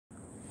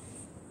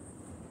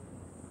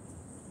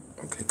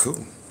Okay, cool.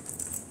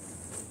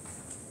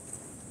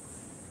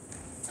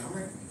 All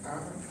right.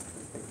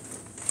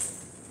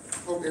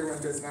 Hope everyone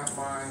does not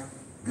mind.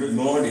 Good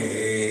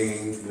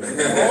morning. Good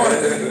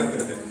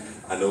morning.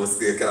 I know it's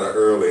still kind of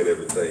early and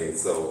everything,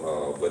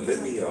 so but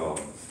let me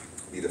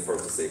be the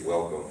first to say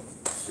welcome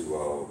to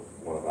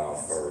one of our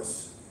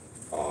first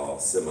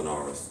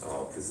seminars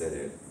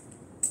presented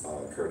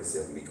courtesy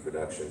of Meak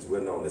Productions.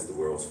 We're known as the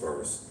world's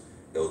first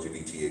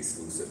LGBT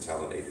exclusive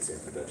talent agency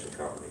and production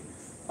company.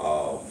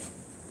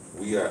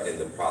 We are in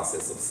the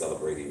process of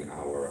celebrating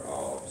our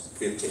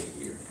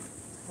 15th year.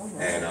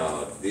 And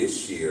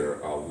this year,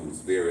 we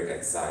was very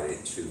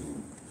excited to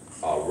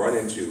run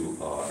into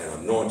an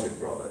anointed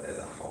brother at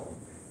our home.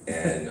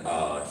 And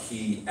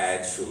he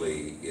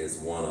actually is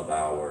one of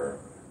our,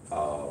 make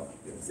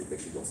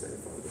sure you don't say it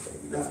in front of the thing.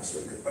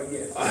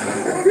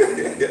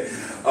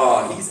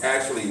 He's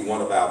actually one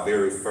of our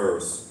very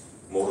first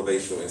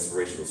motivational,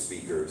 inspirational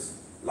speakers,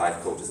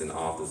 life coaches, and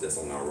authors that's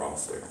on our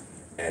roster.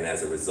 And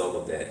as a result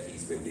of that,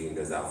 he's been deemed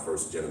as our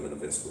first gentleman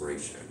of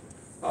inspiration.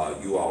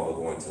 You all are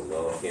going to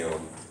love him.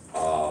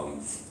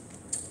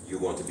 You're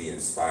going to be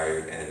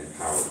inspired and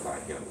empowered by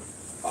him.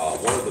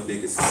 One of the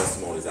biggest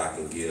testimonies I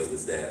can give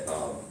is that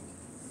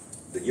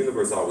the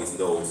universe always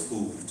knows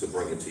who to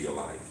bring into your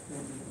life.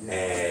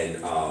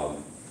 And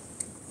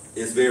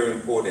it's very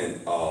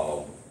important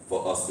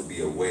for us to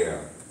be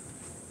aware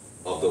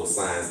of those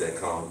signs that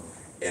come.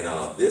 And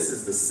this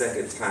is the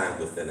second time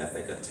within, I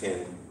think, a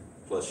 10+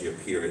 year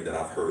period that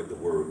I've heard the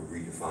word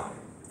redefine.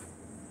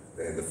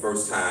 And the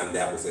first time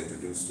that was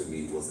introduced to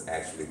me was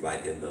actually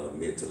like in the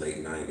mid to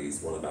late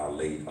 90s, one of our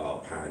late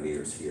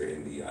pioneers here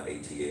in the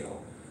ATL,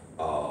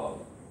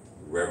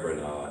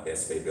 Reverend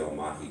S. Bell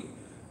Mahi.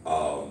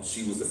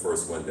 She was the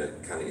first one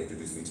that kind of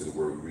introduced me to the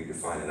word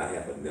redefine, and I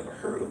had never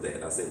heard of that.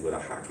 And I said, well,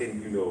 how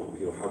can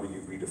how do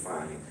you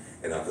redefine?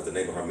 And because the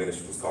name of her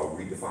ministry was called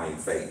Redefine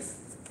Faith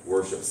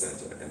Worship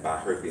Center, and by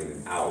her being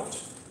an out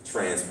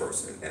trans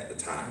person at the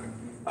time,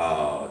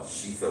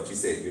 she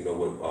said, you know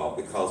what,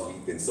 because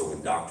we've been so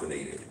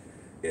indoctrinated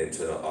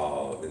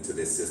into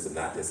this system,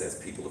 not just as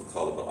people of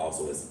color, but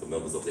also as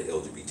members of the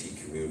LGBT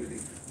community,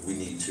 we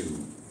need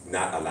to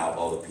not allow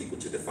other people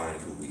to define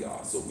who we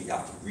are. So we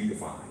have to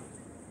redefine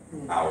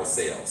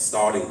ourselves,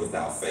 starting with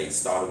our faith,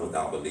 starting with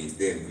our beliefs,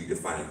 then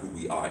redefine who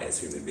we are as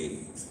human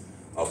beings,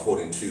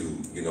 according to,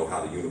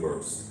 how the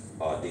universe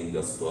deemed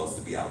us for us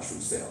to be our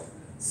true self.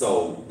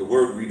 So the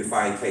word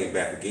redefine came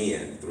back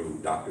again through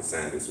Dr.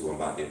 Sanders, who I'm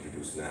about to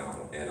introduce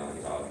now, and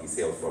he's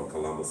hailed from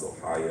Columbus,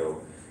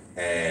 Ohio,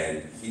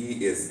 and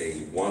he is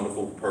a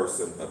wonderful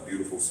person, a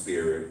beautiful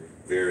spirit,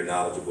 very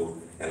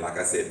knowledgeable, and like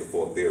I said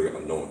before, very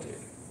anointed.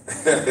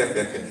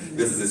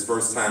 This is his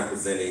first time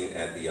presenting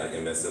at the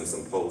MSM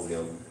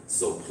Symposium,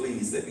 so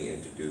please let me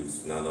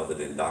introduce none other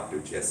than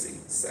Dr. Jesse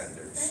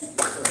Sanders.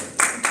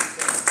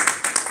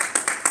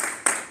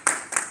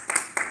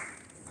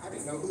 I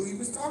didn't know who he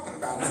was talking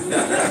about. There's a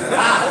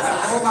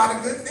whole lot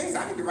of good things.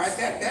 I need to write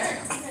that down.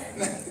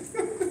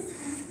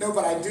 No,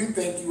 but I do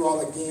thank you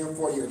all again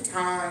for your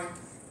time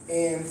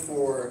and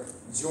for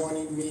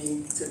joining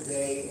me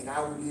today. And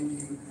I will give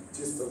you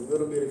just a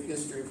little bit of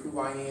history of who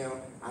I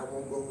am. I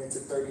won't go into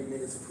 30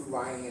 minutes of who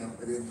I am,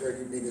 but then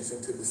 30 minutes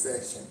into the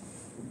session.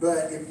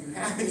 But if you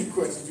have any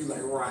questions, you're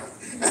like, right.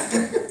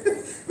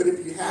 But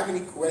if you have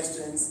any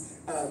questions,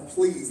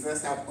 please,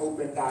 let's have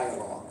open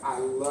dialogue. I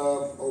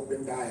love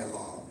open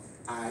dialogue.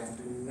 I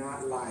do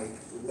not like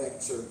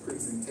lecture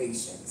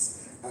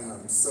presentations.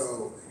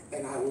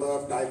 And I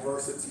love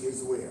diversity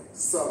as well.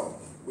 So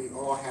we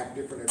all have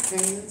different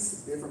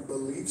opinions, different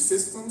belief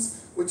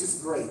systems, which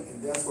is great.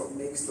 And that's what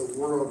makes the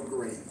world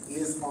great,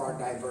 is our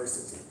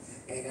diversity.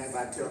 And as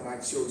I tell my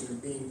children,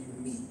 being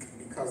unique,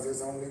 because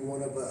there's only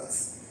one of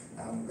us.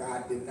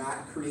 God did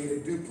not create a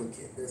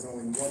duplicate. There's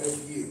only one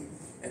of you.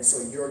 And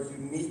so your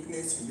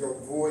uniqueness, your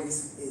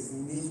voice is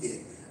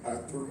needed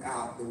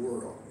throughout the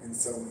world. And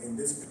so in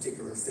this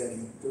particular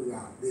setting,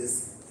 throughout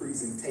this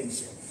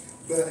presentation.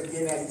 But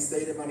again, as he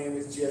stated, my name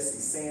is Jesse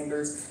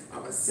Sanders.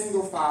 I'm a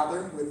single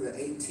father with an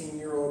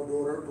 18-year-old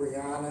daughter,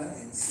 Brianna,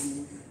 and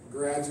she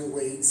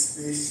graduates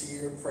this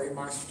year, pray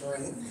my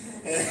strength.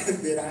 And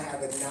then I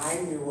have a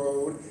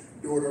 9-year-old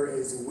daughter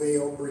as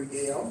well,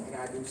 Brielle, and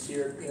I do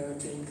shared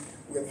parenting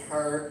with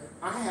her.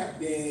 I have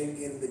been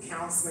in the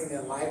counseling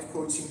and life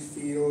coaching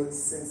field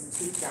since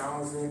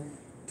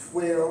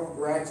 2012,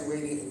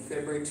 graduated in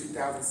February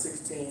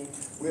 2016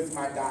 with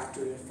my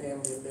doctorate in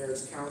family and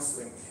marriage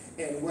counseling.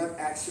 And what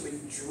actually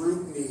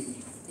drew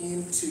me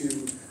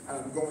into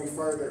going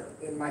further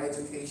in my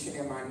education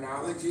and my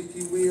knowledge, if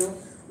you will,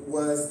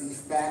 was the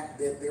fact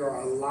that there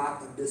are a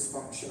lot of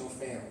dysfunctional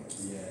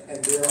families. Yeah.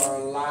 And there are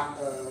a lot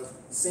of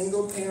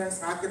single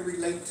parents I could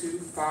relate to,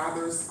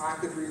 fathers I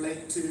could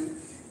relate to,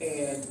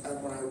 and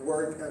when I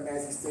worked,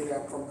 as you stated,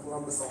 I'm from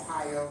Columbus,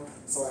 Ohio,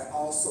 so I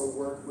also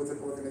work with an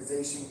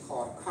organization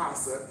called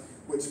CASA,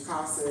 which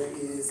CASA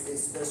is a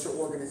special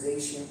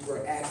organization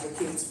where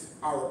advocates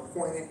are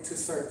appointed to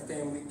certain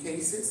family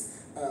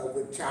cases.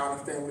 with Child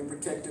and Family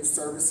Protective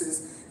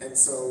Services, and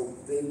so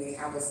they may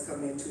have us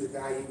come in to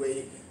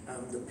evaluate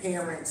the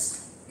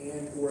parents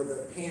and or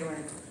the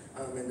parent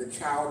and the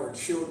child or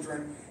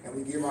children, and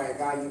we give our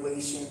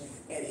evaluation.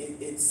 And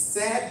it's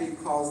sad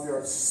because there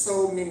are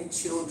so many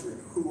children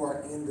who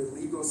are in the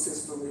legal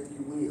system, if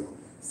you will,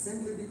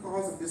 simply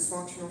because of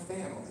dysfunctional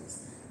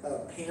families.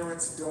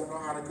 Parents don't know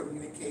how to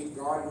communicate,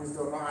 guardians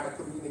don't know how to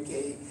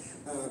communicate,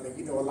 and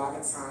you know, a lot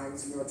of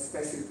times, you know,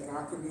 especially in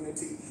our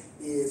community,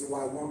 is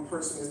while one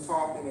person is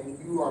talking and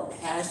you are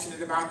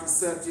passionate about the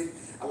subject,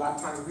 a lot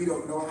of times we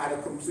don't know how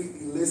to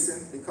completely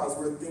listen because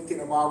we're thinking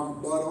of our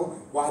rebuttal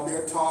while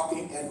they're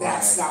talking, and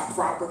that's not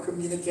proper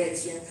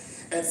communication.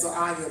 And so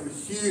I am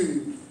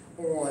huge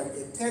on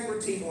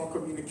integrity, on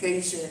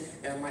communication,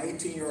 and my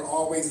 18-year-old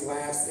always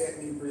laughs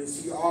at me, Bridge.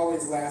 She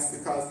always laughs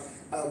because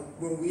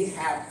when we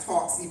have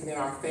talks, even in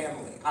our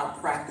family, I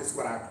practice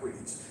what I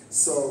preach.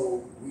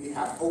 So we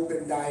have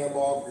open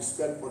dialogue,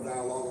 respectful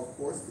dialogue, of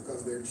course,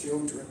 because they're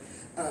children.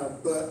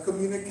 But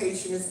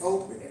communication is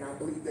open, and I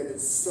believe that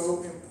it's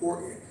so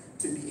important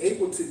to be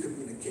able to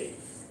communicate.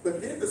 But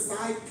then the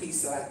side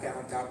piece that I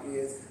found out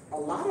is a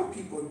lot of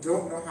people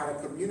don't know how to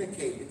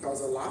communicate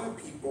because a lot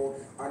of people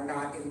are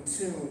not in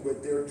tune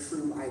with their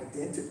true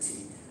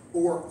identity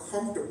or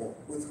comfortable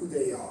with who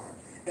they are.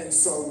 And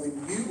so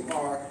when you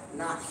are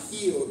not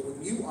healed,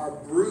 when you are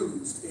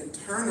bruised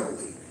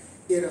internally,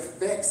 it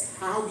affects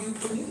how you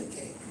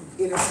communicate.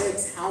 It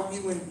affects how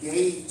you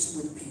engage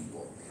with people.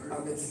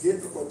 It's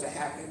difficult to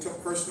have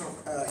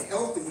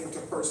healthy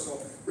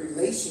interpersonal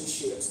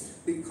relationships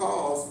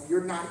because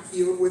you're not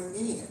healed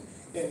within.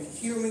 And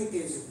healing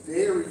is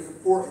very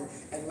important.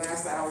 And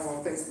last night I was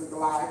on Facebook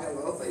Live.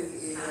 Hello,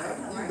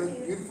 yeah, you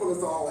look beautiful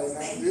as always.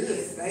 I'm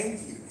good.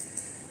 Thank you.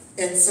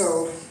 And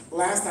so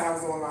last night I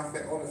was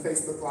on the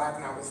Facebook Live,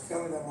 and I was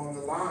telling them on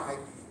the live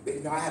that,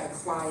 you know, I had a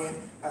client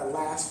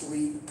last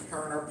week.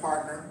 Her and her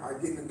partner are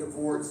getting a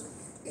divorce,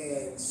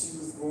 and she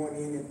was going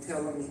in and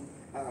telling me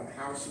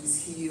how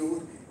she's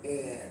healed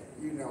and,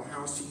 you know,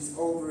 how she's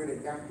over it.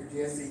 And Dr.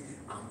 Jesse,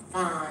 I'm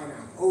fine,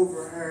 I'm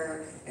over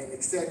her, and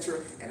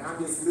etc. And I'm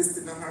just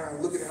listening to her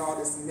and looking at all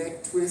this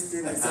neck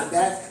twisting. And so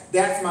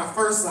that's my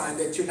first sign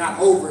that you're not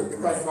over it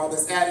because of all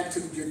this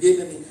attitude you're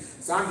giving me.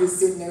 So I'm just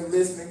sitting there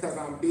listening because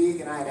I'm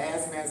big and I had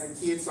asthma as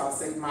a kid, so I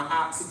saved my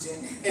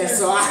oxygen. And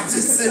so I'm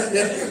just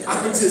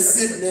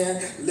sitting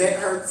there, let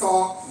her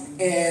talk.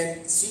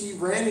 And she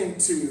ran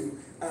into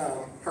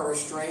her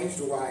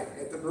estranged wife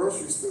at the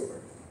grocery store.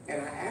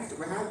 And I asked her,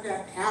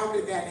 well, how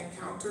did that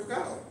encounter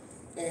go?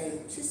 And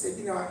she said,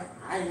 you know,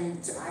 I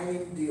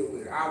didn't deal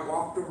with it. I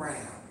walked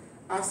around.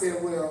 I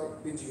said, well,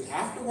 did you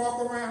have to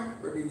walk around,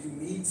 or did you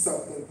need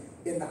something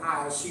in the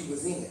aisle she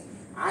was in?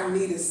 I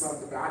needed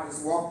something, but I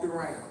just walked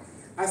around.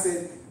 I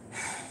said,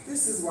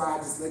 this is why I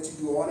just let you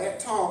do all that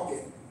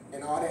talking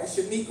and all that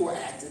Shaniqua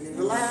acting in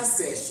the last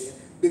session,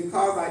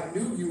 because I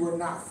knew you were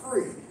not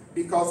free,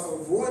 because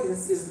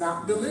avoidance is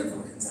not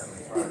deliverance.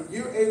 Right. If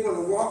you're able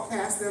to walk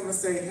past them and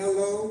say,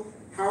 hello,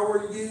 how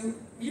are you?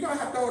 You don't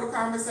have to hold a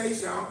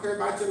conversation. I don't care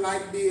about your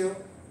light bill.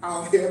 I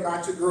don't care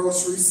about your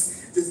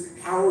groceries. Just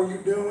how are you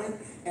doing?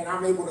 And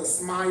I'm able to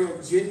smile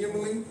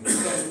genuinely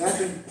and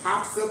nothing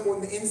pops up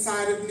on the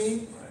inside of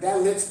me.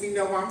 That lets me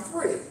know I'm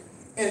free.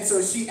 And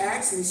so she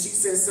asked me, she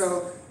said,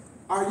 so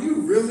are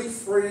you really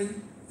free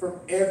from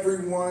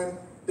everyone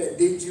that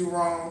did you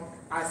wrong?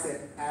 I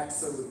said,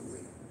 absolutely.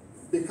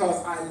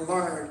 Because I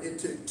learned it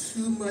took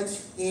too much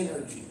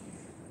energy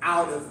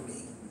out of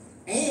me.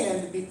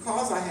 And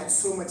because I had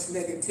so much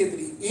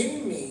negativity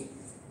in me,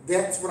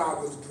 that's what I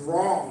was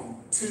drawing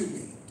to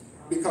me.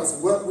 Because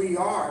what we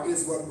are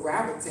is what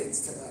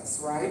gravitates to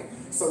us, right?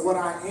 So what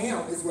I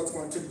am is what's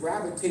going to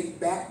gravitate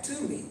back to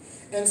me.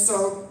 And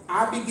so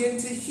I began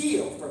to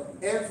heal from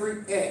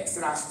every ex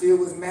that I still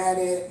was mad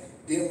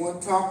at, didn't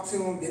want to talk to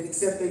them, didn't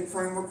accept their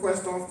friend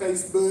request on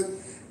Facebook.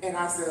 And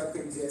I said,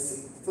 okay,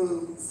 Jesse,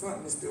 food,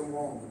 something is still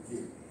wrong with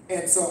you.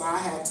 And so I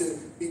had to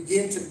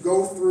begin to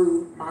go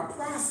through my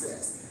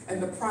process.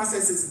 And the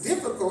process is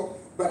difficult,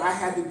 but I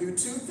had to do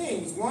two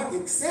things. One,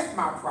 accept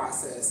my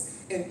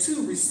process, and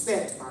two,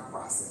 respect my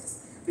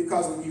process.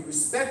 Because when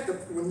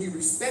you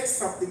respect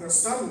something or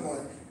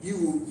someone, you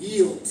will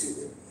yield to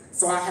it.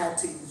 So I had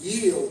to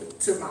yield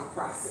to my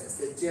process.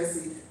 That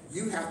Jesse,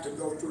 you have to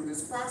go through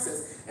this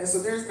process. And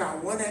so there's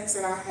not one ex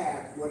that I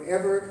have,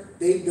 whatever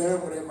they've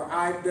done, whatever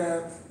I've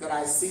done, that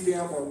I see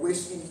them or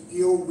wish any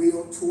ill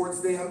will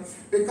towards them,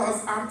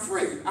 because I'm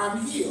free,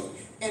 I'm healed.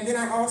 And then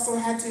I also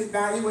had to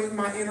evaluate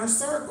my inner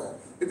circle,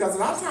 because a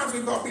lot of times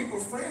we call people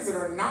friends that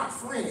are not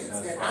friends.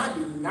 And I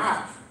do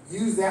not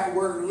use that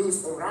word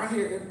loose, but when I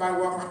hear everybody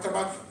walking around talking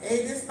about,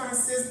 hey, this my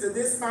sister,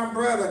 this my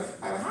brother,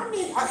 how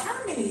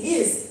many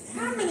is it?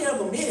 How many of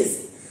them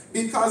is it?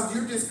 Because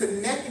you're just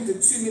connecting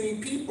to too many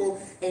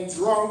people and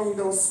drawing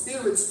those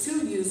spirits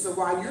to you. So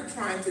while you're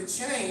trying to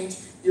change,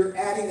 you're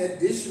adding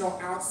additional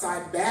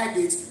outside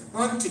baggage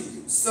unto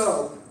you.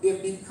 So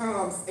it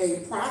becomes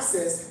a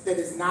process that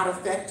is not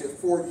effective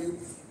for you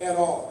at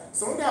all.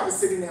 So one day I was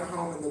sitting at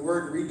home and the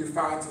word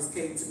redefined just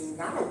came to me.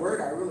 Not a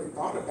word I really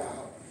thought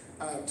about.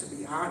 to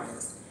be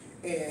honest.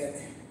 And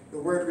the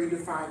word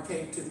redefine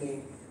came to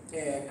me,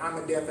 and I'm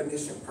a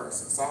definition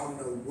person, so I don't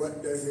know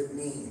what does it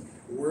mean.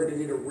 Where did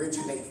it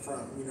originate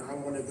from?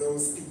 I'm one of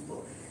those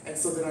people. And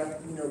so then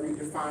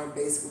redefine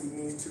basically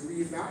means to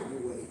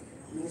reevaluate,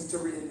 means to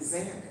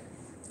reexamine.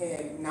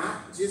 And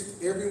not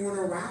just everyone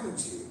around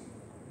you,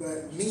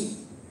 but me.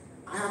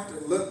 I have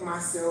to look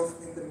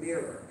myself in the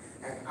mirror.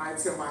 And I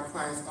tell my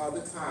clients all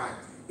the time,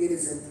 it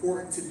is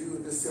important to do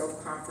the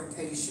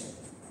self-confrontation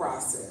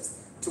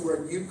process to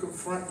where you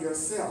confront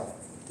yourself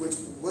with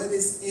what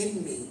is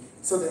in me,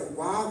 so that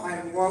while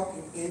I'm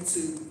walking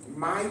into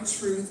my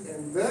truth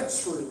and the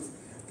truth,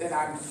 that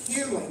I'm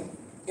healing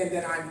and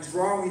that I'm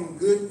drawing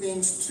good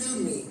things to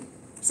me,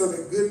 so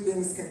that good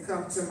things can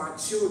come to my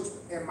children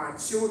and my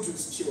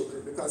children's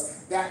children,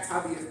 because that's how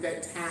the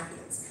effect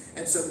happens.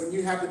 And so when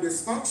you have a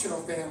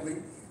dysfunctional family,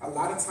 a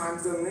lot of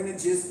times the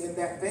lineages in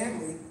that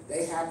family,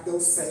 they have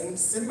those same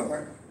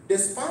similar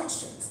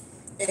dysfunctions.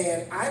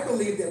 And I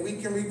believe that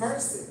we can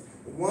reverse it,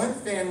 one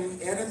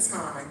family at a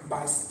time,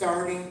 by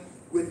starting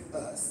with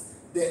us.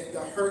 That the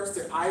hurts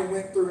that I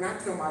went through, and I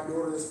tell my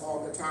daughters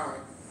all the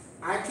time,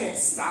 I can't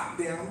stop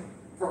them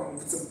from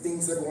some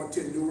things they're going to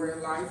endure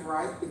in life,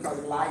 right? Because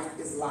life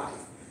is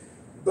life.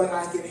 But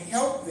I can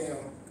help them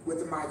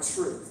with my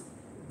truth,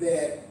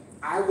 that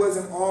I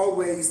wasn't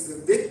always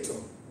the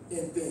victim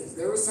in things.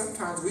 There were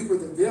sometimes we were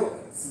the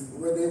villains,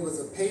 where there was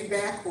a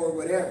payback or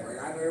whatever. And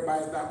I know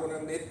everybody's not going to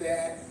admit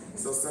that,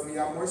 so some of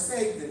y'all more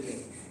saved than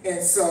me.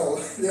 And so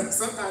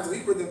sometimes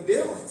we were the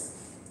villains.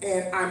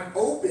 And I'm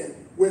open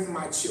with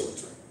my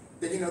children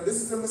that,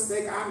 this is a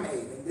mistake I made,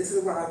 and this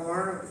is what I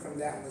learned from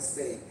that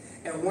mistake.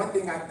 And one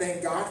thing I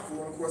thank God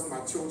for, and of course my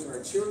children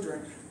are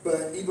children,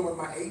 but even with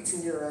my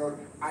 18-year-old,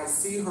 I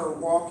see her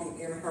walking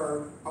in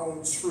her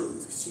own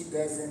truth. She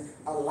doesn't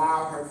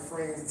allow her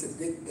friends to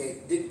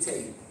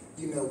dictate,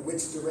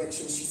 which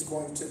direction she's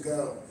going to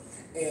go.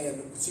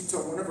 And she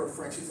told one of her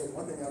friends, she said,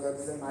 one thing I love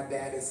is that my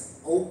dad is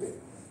open,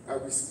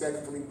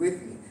 respectfully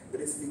with me. But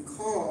it's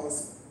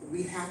because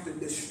we have to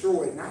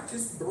destroy, not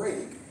just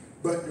break,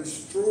 but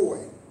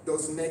destroy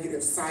those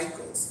negative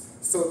cycles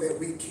so that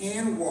we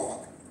can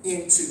walk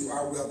into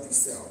our wealthy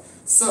self.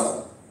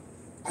 So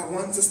I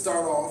want to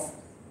start off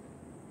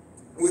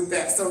with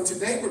that. So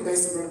today we're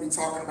basically going to be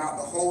talking about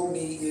the whole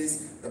me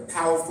is the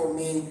powerful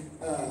me.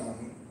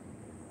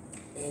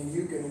 And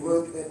you can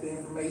look at the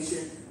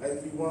information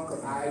if you want,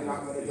 because I'm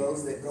not one of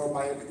those that go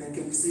by everything.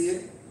 Can you see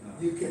it?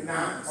 You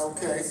cannot?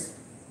 Okay.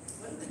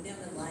 What are the dim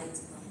and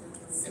lights?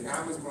 And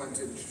I was going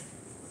to,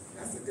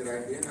 that's a good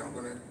idea, and I'm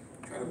going to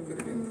try to put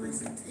it in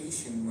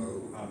presentation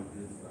mode.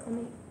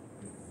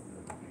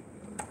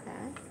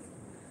 Okay.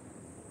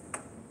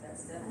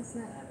 That's That's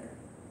definitely not- better.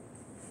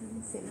 Let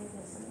me see, maybe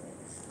that's on the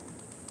other side.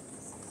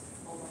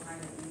 All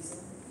behind the easel.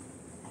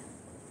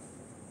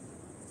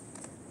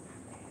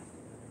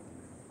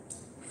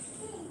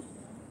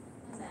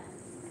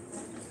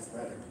 It's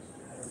better.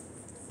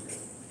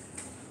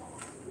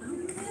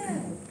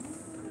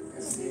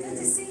 It's good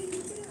to see you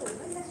too.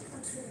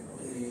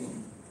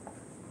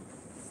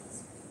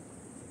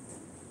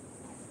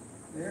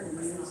 There it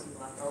is.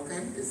 Okay,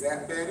 is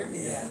that better?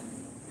 Yeah.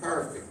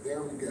 Perfect,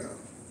 there we go.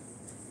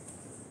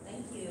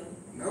 Thank you.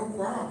 No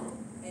problem.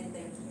 And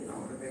thank I you.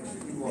 want to make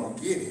sure you all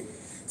get it.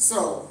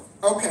 So,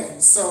 okay,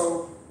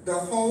 so the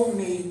whole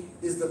me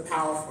is the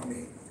powerful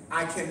me.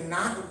 I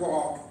cannot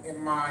walk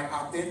in my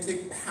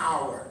authentic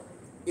power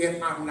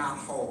if I'm not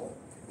whole.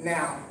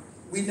 Now,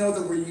 we know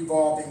that we're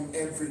evolving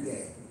every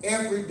day.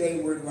 Every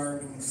day we're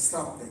learning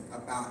something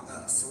about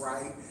us,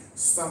 right?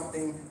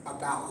 Something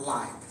about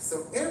life.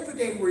 So every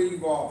day we're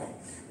evolving.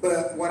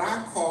 But what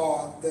I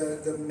call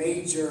the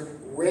major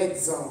red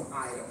zone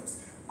items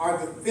are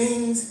the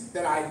things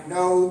that I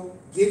know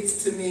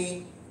gets to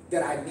me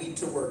that I need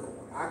to work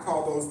on. I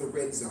call those the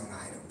red zone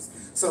items.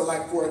 So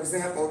like, for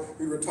example,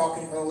 we were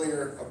talking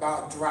earlier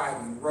about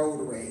driving,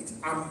 road rage.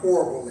 I'm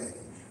horrible at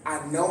it.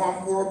 I know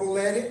I'm horrible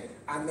at it.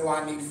 I know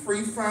I need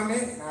free from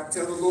it. And I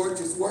tell the Lord,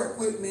 just work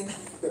with me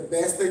the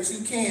best that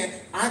you can.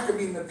 I could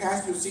be in the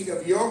passenger seat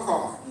of your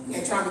car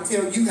and trying to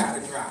tell you how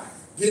to drive,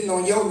 getting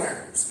on your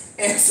nerves.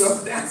 And so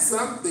that's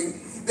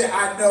something that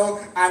I know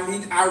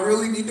I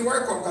really need to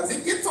work on, because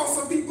it gets on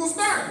some people's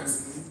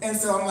nerves. And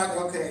so I'm like,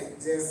 okay,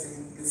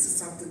 Jesse, this is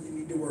something you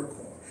need to work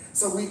on.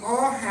 So we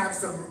all have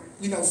some,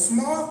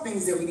 small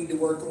things that we need to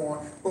work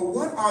on, but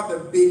what are the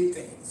big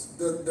things,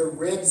 the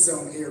red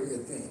zone area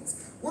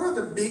things? What are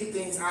the big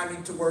things I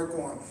need to work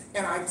on?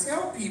 And I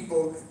tell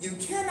people, you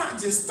cannot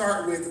just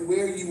start with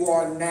where you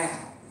are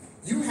now.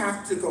 You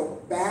have to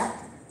go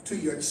back to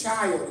your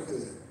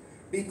childhood.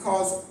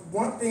 Because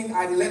one thing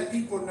I let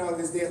people know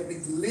is that we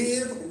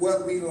live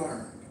what we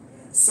learn.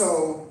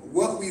 So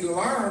what we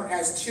learn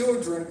as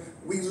children,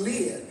 we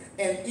live.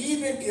 And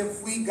even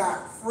if we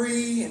got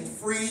free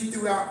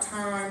throughout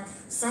time,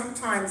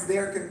 sometimes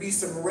there can be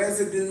some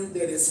residue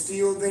that is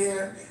still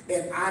there,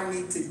 and I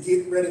need to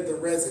get rid of the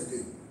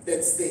residue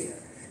that's there.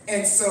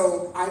 And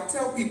so I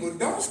tell people,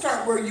 don't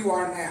start where you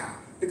are now,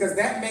 because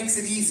that makes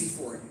it easy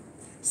for you.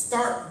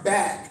 Start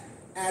back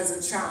as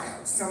a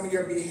child, some of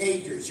your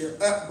behaviors,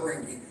 your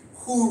upbringing,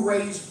 who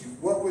raised you,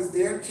 what was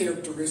their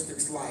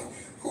characteristics like,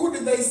 who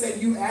did they say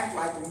you act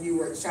like when you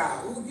were a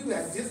child? Who you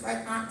act just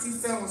like Auntie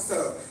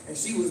so-and-so, and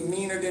she was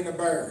meaner than a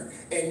bird,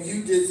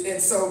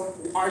 and so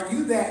are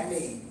you that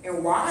mean?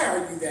 And why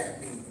are you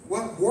that mean?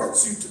 What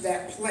brought you to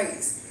that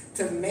place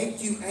to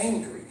make you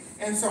angry?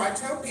 And so I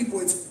tell people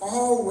it's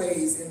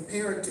always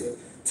imperative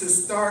to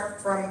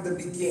start from the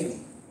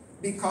beginning,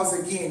 because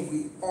again,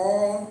 we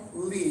all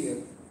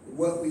live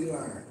what we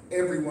learn,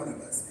 every one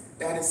of us.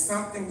 That is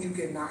something you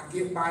cannot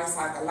get by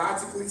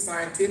psychologically,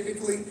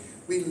 scientifically.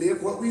 We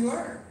live what we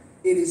learn.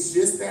 It is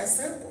just that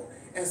simple.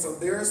 And so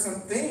there are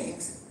some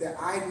things that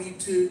I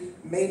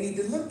may need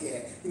to look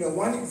at.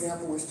 One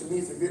example, which to me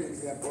is a good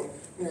example,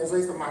 I was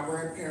raised by my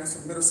grandparents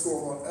from middle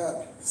school on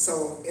up.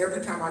 So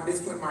every time I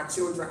discipline my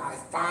children, I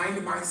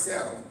find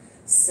myself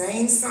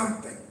saying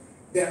something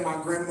that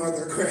my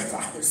grandmother or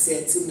grandfather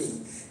said to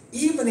me.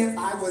 Even if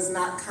I was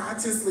not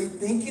consciously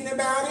thinking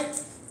about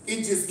it, it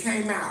just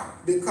came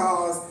out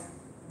because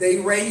they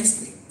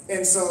raised me.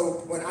 And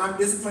so when I'm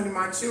disciplining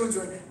my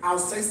children, I'll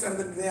say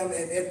something to them,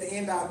 and at the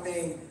end I'll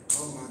think,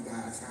 oh my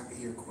gosh, I can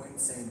hear Quentin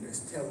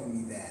Sanders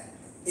telling me that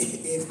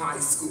in high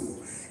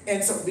school.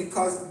 And so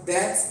because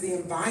that's the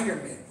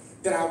environment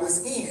that I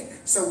was in.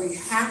 So we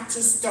have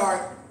to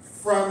start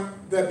from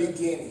the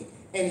beginning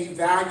and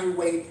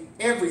evaluate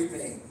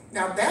everything.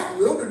 Now that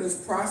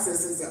wilderness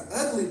process is an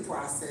ugly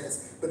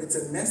process, but it's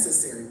a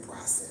necessary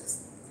process.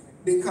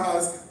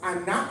 Because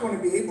I'm not going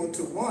to be able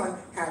to, one,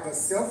 have a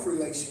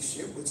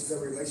self-relationship, which is a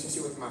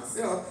relationship with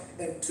myself,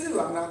 and two,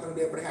 I'm not going to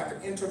be able to have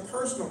an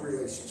interpersonal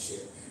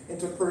relationship.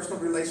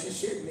 Interpersonal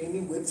relationship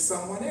meaning with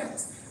someone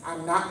else.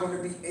 I'm not going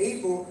to be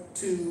able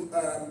to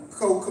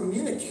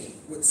co-communicate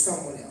with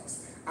someone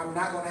else. I'm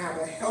not going to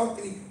have a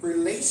healthy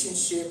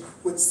relationship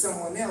with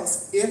someone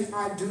else if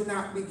I do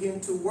not begin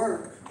to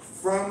work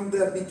from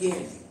the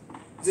beginning.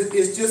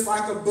 It's just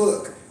like a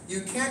book.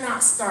 You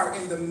cannot start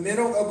in the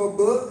middle of a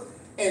book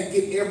and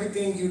get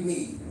everything you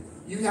need.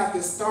 You have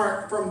to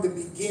start from the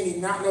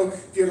beginning. Not know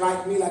if you're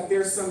like me, like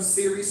there's some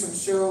series, some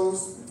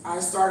shows I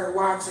started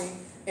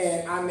watching,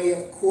 and I may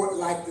have caught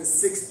like the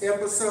 6th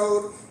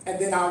episode, and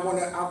then I'm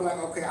like,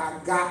 okay, I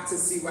got to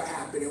see what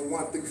happened in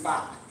 1 through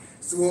 5.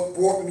 So it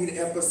brought me to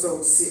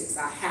episode 6.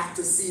 I have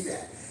to see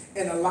that.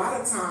 And a lot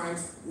of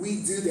times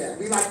we do that.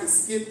 We like to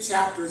skip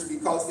chapters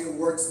because it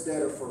works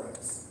better for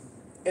us.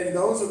 And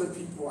those are the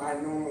people I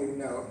normally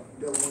know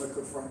that want to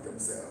confront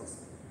themselves.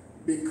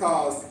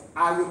 Because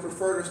I would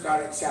prefer to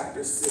start at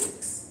chapter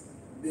 6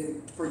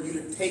 than for you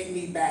to take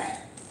me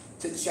back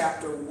to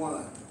chapter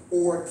 1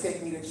 or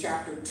take me to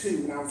chapter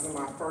 2 when I was in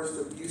my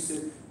first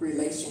abusive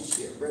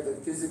relationship, whether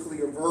physically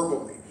or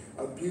verbally.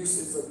 Abuse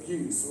is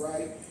abuse,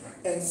 right?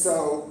 And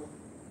so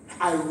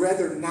I'd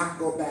rather not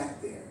go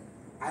back there.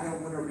 I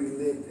don't want to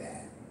relive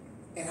that.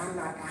 And I'm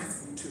not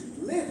asking you to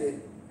relive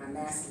it, I'm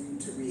asking you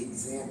to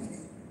re-examine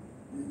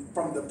it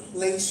from the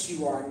place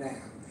you are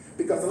now.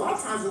 Because a lot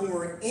of times when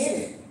we're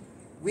in it,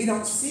 we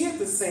don't see it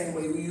the same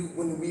way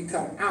when we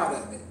come out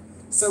of it.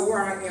 So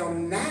where I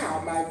am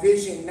now, my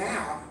vision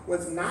now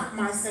was not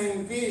my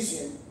same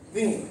vision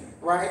then,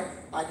 right?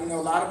 Like, a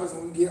lot of us,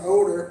 when we get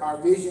older, our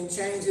vision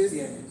changes.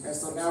 Yes. And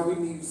so now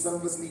some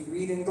of us need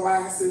reading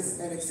glasses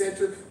and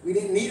etc. We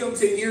didn't need them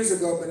 10 years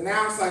ago, but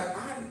now it's like,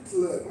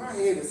 look, my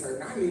head is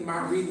hurting. I need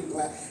my reading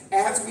glasses.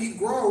 As we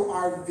grow,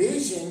 our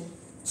vision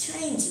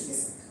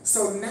changes.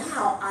 So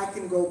now I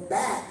can go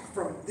back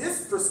from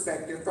this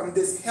perspective, from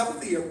this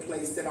healthier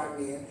place that I'm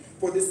in,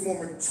 for this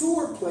more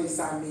mature place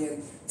I'm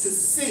in, to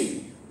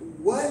see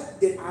what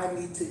did I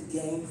need to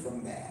gain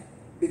from that.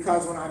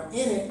 Because when I'm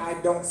in it,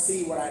 I don't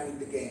see what I need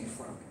to gain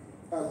from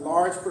it. A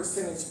large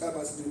percentage of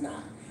us do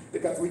not.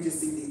 Because we just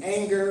see the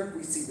anger,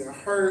 we see the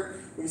hurt,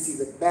 we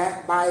see the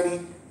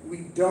backbiting,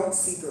 we don't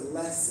see the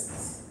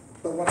lessons.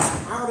 But when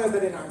I'm out of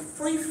it and I'm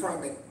free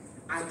from it,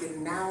 I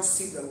can now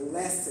see the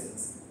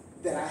lessons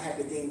that I had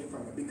to gain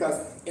from it.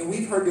 Because, and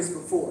we've heard this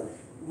before,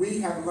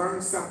 we have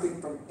learned something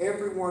from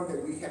everyone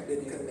that we have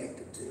been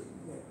connected to,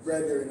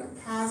 whether in a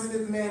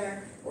positive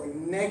manner or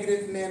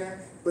negative manner,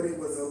 but it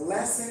was a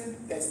lesson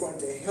that's going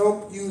to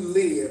help you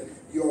live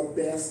your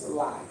best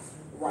life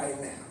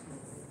right now.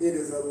 It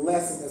is a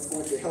lesson that's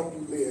going to help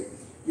you live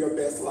your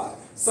best life.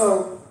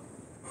 So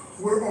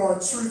we're on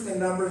truth and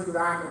numbers, because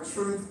I'm a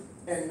truth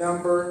and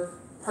number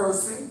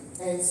person.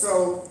 And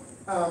so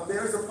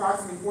there's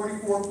approximately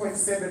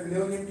 44.7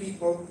 million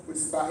people, which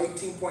is about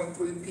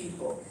 18.3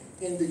 people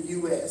in the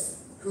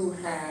U.S. who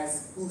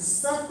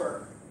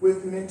suffer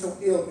with mental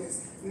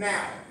illness.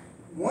 Now,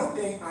 one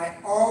thing I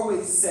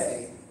always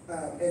say,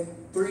 and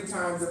 3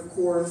 times, of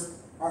course,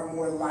 are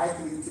more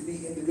likely to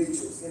be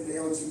individuals in the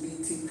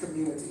LGBT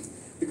community,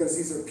 because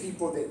these are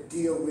people that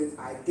deal with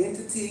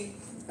identity,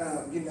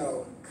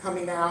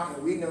 coming out,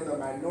 and we know the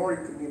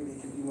minority community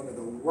can be one of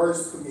the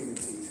worst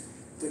communities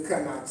to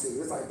come out to.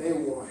 It's like they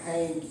will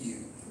hang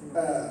you,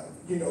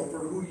 for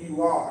who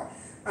you are.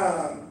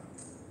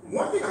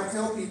 One thing I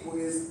tell people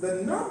is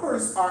the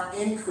numbers are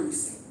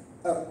increasing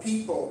of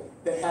people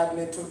that have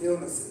mental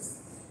illnesses.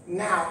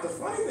 Now, the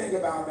funny thing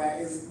about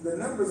that is the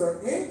numbers are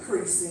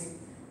increasing.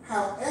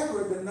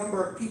 However, the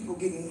number of people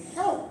getting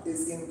help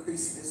is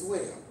increasing as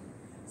well.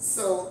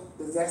 So,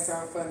 does that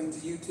sound funny to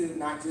you too?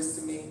 Not just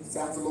to me?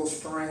 Sounds a little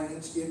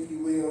strange, if you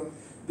will.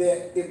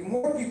 That if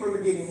more people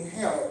are getting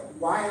help,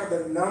 why are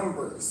the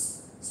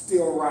numbers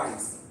still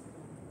rising?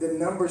 The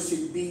numbers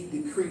should be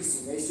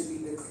decreasing. They should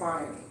be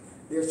declining.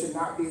 There should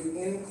not be an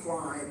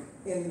incline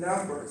in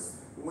numbers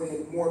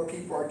when more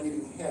people are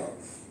getting help.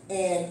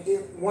 And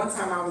one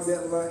time I was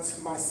at lunch,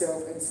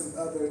 myself and some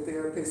other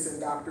therapists and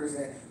doctors,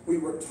 and we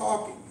were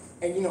talking.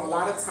 And a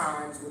lot of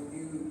times when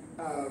you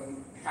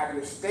have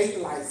your state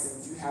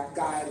license, you have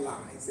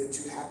guidelines that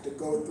you have to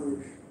go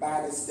through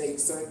by the state.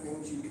 Certain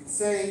things you can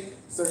say,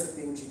 certain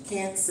things you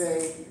can't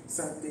say,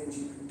 certain things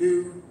you can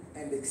do,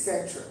 and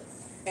etc.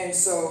 And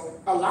so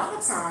a lot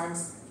of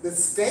times the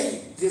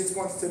state just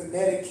wants to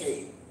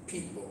medicate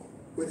people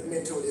with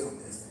mental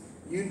illness.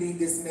 You need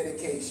this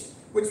medication,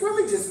 which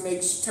really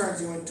just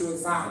turns you into a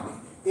zombie.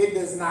 It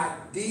does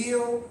not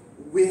deal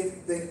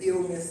with the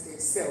illness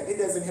itself. It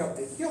doesn't help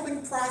the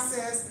healing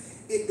process.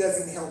 It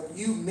doesn't help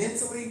you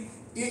mentally.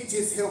 It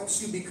just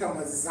helps you become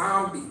a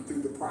zombie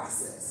through the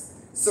process.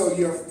 So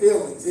your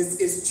feelings,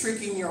 it's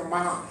tricking your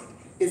mind.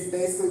 It's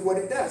basically what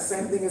it does.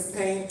 Same thing as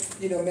pain,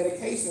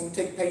 medication. When you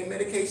take pain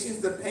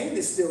medications, the pain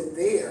is still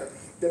there.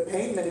 The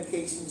pain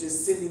medication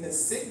just sending a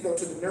signal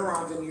to the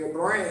neurons in your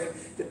brain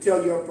to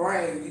tell your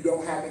brain you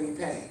don't have any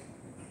pain.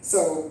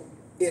 So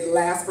it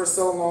lasts for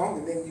so long,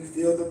 and then you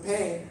feel the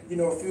pain,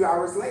 a few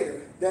hours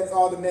later. That's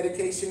all the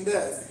medication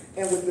does.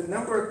 And with the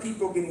number of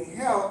people getting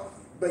help,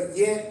 but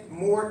yet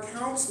more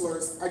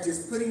counselors are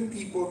just putting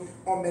people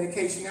on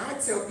medication. Now, I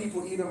tell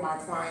people, even my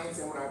clients,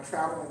 and when I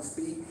travel and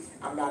speak,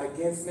 I'm not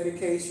against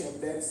medication.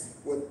 If that's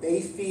what they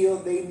feel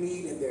they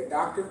need and their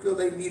doctor feel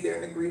they need,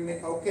 they're in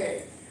agreement,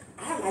 okay.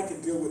 I like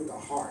to deal with the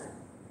heart.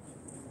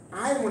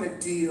 I want to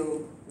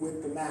deal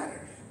with the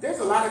matter. There's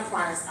a lot of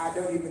clients I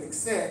don't even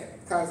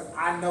accept because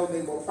I know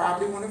they will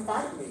probably want to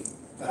fight me.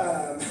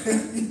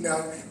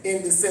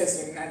 In the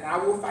session, and I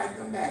will fight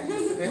them back.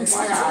 That's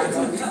why I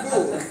don't be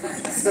fooled.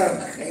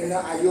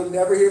 So, you'll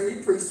never hear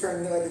me preach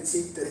turn the other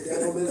cheek. The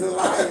devil is a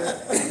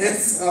liar.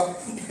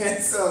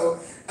 and so,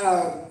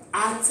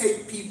 I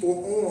take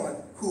people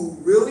on who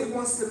really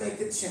wants to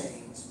make a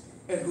change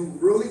and who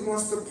really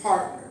wants to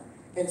partner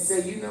and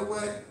say, you know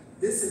what,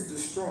 this is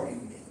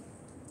destroying me.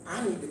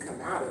 I need to come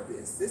out of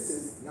this. This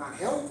is not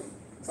healthy.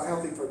 It's not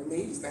healthy for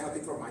me. It's not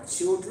healthy for my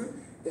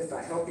children. It's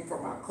not healthy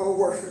for my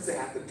coworkers that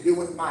have to deal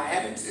with my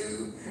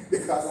attitude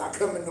because I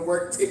come into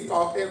work ticked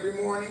off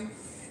every morning.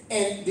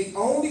 And the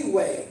only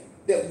way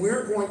that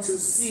we're going to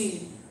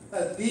see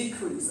a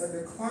decrease,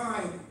 a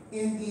decline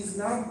in these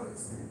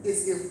numbers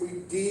is if we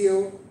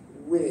deal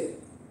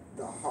with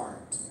the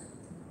heart.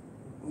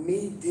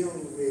 Me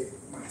dealing with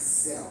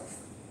myself.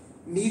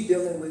 Me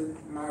dealing with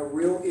my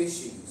real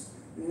issues.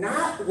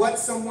 Not what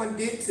someone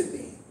did to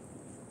me,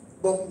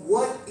 but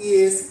what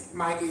is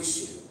my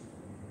issue.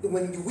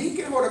 When we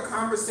can hold a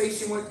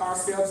conversation with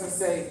ourselves and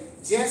say,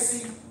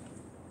 Jesse,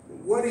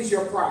 what is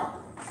your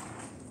problem?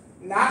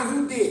 Not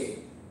who did it.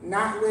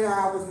 Not where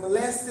I was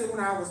molested when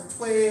I was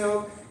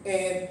 12.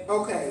 And,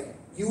 okay,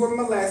 you were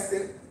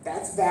molested.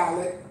 That's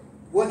valid.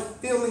 What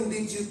feeling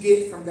did you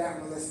get from that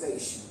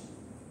molestation?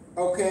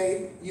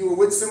 Okay, you were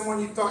with someone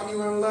you thought you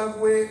were in love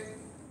with.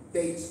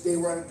 They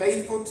were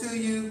unfaithful to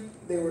you.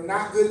 They were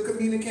not good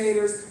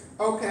communicators.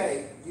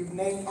 Okay, you've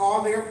named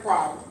all their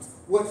problems.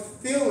 What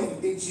feeling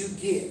did you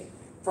get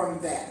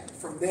from that?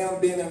 From them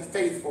being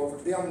unfaithful,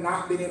 from them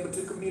not being able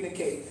to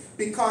communicate?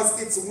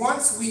 Because it's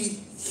once we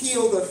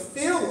heal the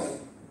feeling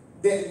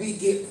that we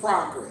get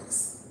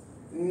progress.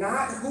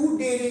 Not who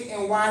did it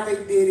and why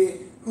they did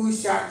it, who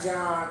shot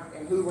John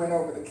and who ran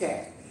over the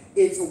cat.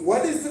 It's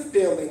what is the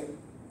feeling?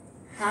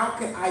 How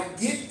can I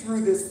get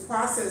through this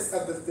process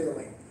of the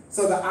feeling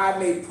so that I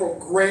may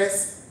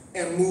progress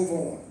and move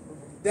on?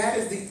 That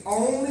is the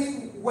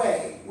only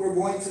way we're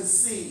going to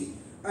see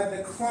a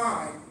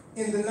decline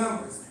in the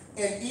numbers.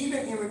 And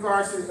even in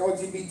regards to the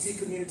LGBT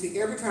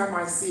community, every time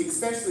I see,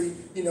 especially,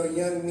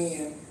 young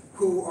men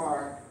who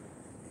are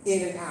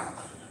in and out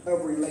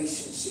of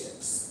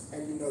relationships,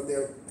 and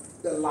there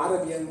a lot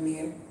of young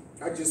men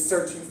are just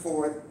searching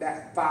for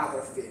that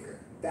father figure,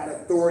 that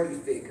authority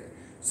figure.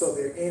 So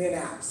they're in and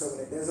out. So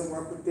when it doesn't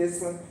work with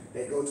this one,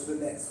 they go to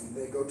the next one.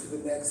 They go to the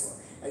next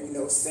one.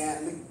 And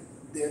sadly,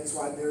 that's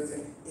why there's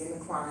an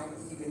incline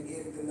even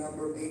in the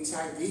number of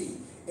HIV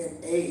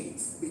and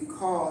AIDS,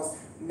 because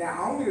not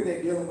only are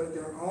they dealing with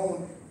their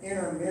own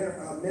inner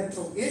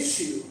mental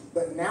issue,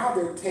 but now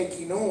they're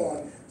taking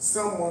on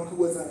someone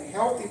who is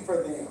unhealthy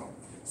for them.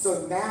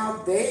 So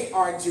now they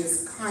are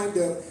just kind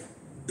of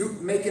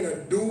making a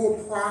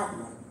dual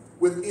problem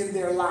within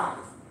their life.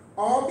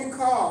 All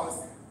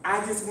because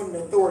I just want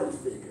an authority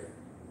figure.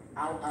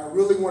 I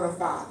really want a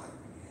father.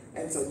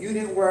 And so you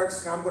didn't work,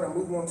 so I'm going to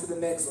move on to the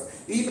next one.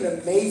 It even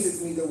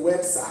amazes me the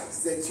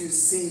websites that you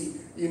see,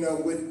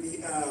 with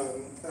the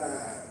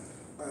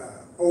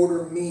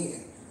older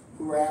men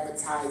who are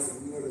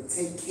advertising, to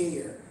take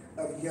care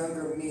of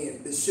younger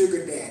men, the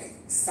sugar daddy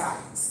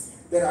sites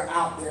that are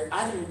out there.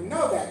 I didn't even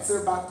know that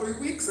until about 3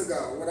 weeks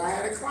ago when I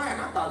had a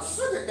client. I thought,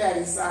 sugar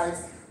daddy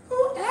sites,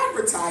 who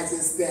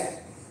advertises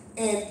that?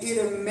 And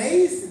it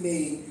amazed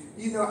me.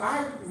 You know,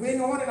 I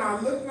went on and I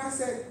looked and I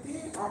said,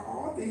 there are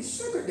all these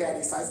sugar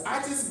daddy sites.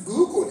 I just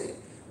Googled it.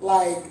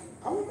 Like,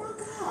 oh my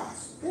gosh,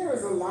 there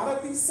is a lot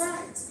of these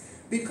sites.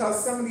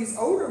 Because some of these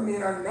older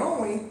men are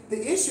knowing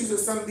the issues that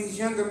some of these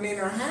younger men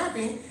are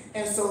having.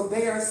 And so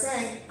they are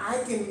saying, I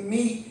can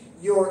meet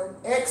your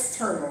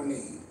external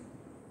need.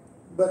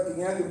 But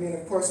the younger men,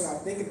 of course, are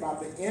not thinking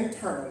about the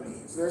internal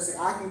needs. They're saying,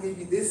 I can give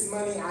you this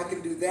money, I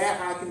can do that,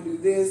 I can do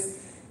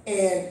this.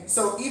 And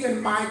so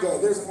even my goal,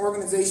 there's an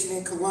organization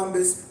in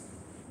Columbus,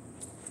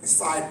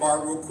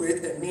 sidebar real quick,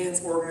 a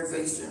men's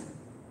organization.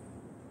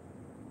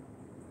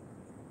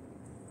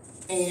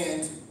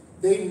 And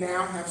they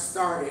now have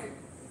started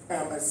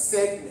a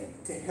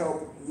segment to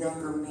help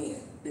younger men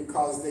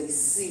because they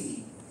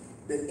see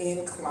the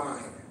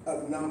incline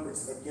of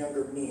numbers of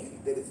younger men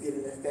that is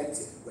getting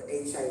affected with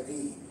HIV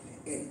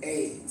and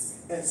AIDS.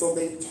 And so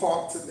they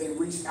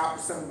reached out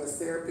to some of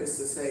us therapists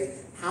to say,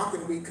 how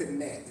can we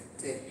connect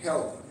to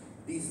help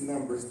these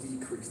numbers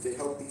decrease, to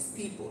help these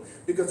people?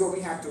 Because what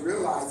we have to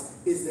realize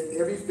is that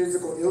every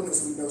physical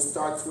illness we know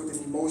starts with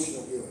an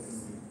emotional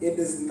illness. It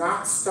does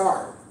not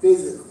start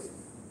physically.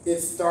 It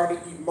started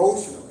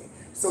emotionally.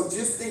 So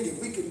just think,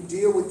 if we can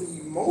deal with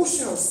the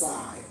emotional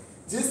side,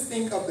 just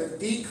think of the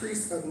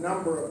decrease of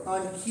number of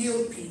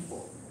unhealed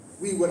people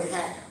we would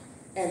have.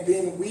 And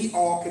then we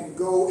all can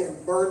go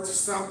and birth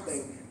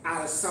something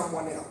out of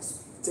someone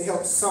else to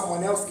help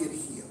someone else get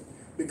healed.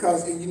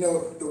 Because, and you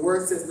know, the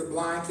word says the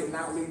blind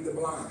cannot lead the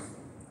blind,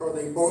 or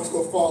they both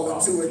will fall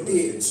into a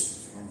ditch.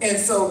 And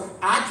so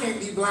I can't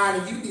be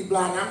blind and you be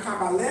blind. I'm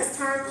talking about let's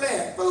turn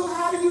left. Fool,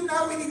 how do you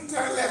know we need to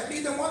turn left?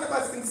 Neither one of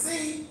us can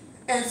see.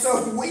 And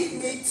so we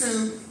need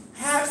to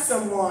have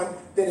someone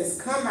that has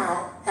come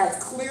out,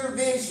 has clear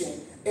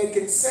vision, and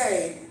can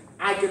say,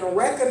 I can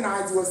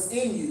recognize what's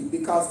in you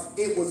because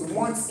it was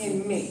once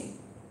in me,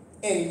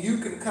 and you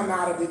can come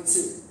out of it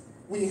too.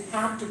 We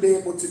have to be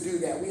able to do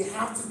that. We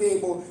have to be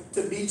able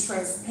to be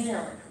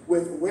transparent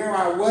with where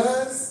I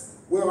was,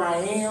 where I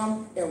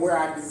am, and where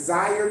I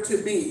desire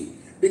to be,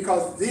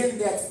 because then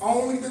that's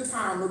only the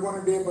time we're going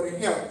to be able to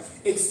help,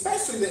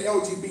 especially the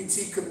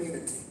LGBT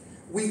community.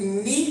 We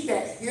need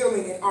that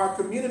healing in our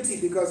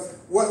community, because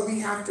what we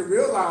have to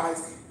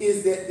realize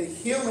is that the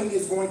healing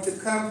is going to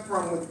come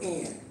from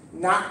within,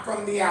 not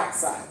from the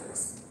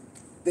outsiders.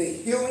 The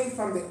healing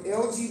from the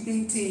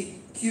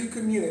LGBTQ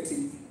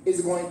community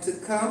is going to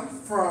come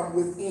from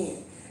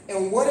within.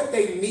 And what if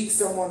they meet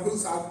someone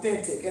who's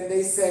authentic and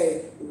they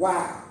say,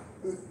 wow,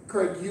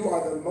 Craig, you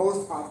are the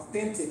most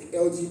authentic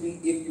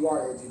LGBT, if you are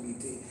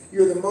LGBT,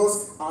 you're the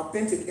most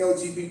authentic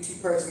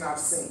LGBT person I've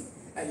seen,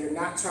 and you're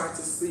not trying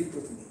to sleep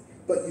with me,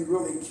 but you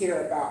really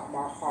care about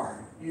my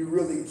heart. You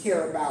really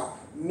care about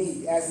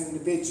me as an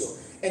individual.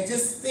 And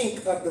just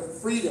think of the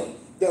freedom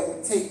that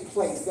would take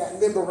place, that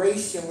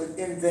liberation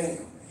within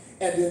them.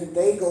 And then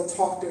they go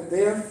talk to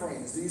their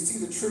friends. Do you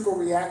see the trickle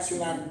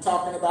reaction I'm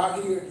talking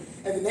about here?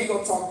 And then they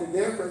go talk to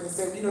their friends and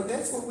say, you know,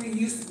 that's what we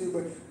used to do,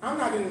 but I'm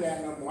not into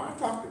that no more. I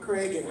talked to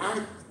Craig and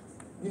I,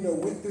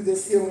 went through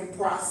this healing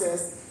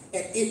process,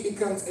 and it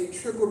becomes a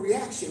trickle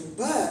reaction.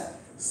 But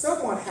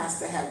someone has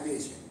to have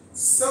vision.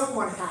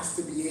 Someone has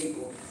to be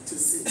able to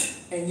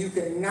see. And you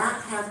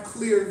cannot have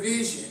clear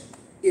vision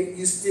if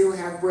you still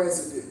have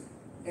residue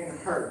and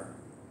hurt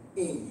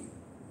in you.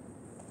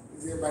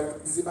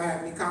 Does anybody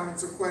have any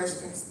comments or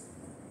questions?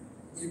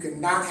 You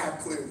cannot have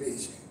clear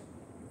vision.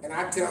 And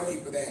I tell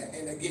people that.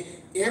 And again,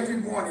 every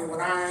morning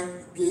when I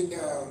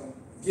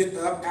get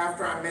up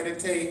after I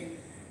meditate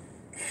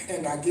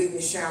and I get in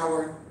the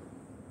shower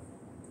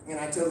and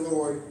I tell the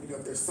Lord,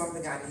 if there's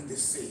something I need to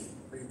see,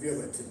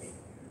 reveal it to me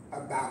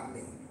about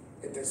me.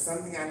 If there's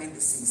something I need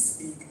to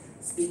see,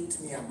 speak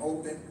to me. I'm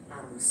open,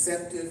 I'm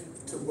receptive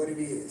to what it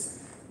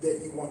is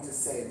that you want to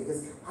say.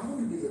 Because I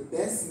want to be the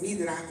best me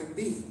that I can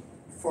be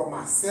for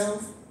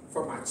myself,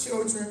 for my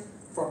children,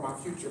 for my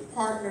future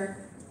partner.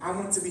 I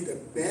want to be the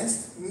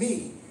best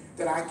me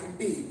that I can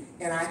be.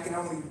 And I can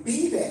only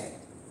be that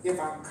if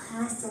I'm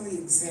constantly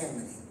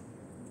examining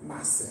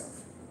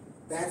myself.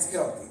 That's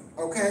healthy,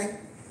 okay?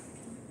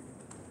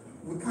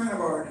 We kind of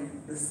already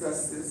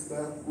discussed this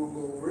stuff. We'll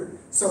go over it.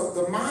 So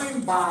the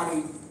mind,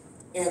 body,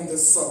 and the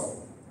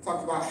soul.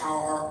 Talk about how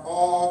are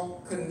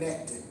all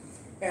connected.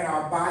 And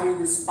our body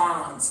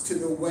responds to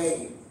the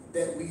way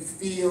that we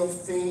feel,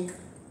 think,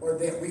 or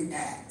that we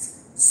act.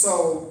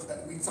 So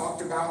we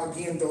talked about,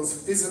 again, those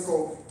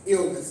physical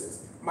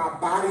illnesses. My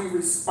body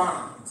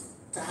responds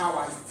to how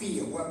I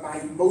feel, what my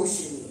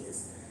emotion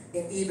is,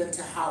 and even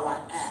to how I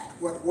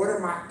act. What are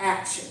my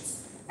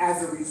actions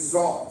as a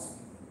result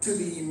to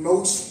the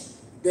emotion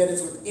that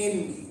is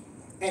within me,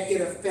 and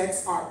it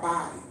affects our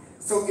body.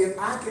 So if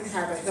I can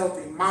have a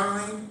healthy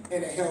mind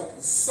and a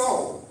healthy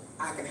soul,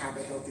 I can have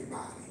a healthy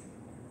body.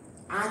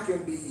 I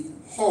can be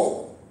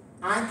whole.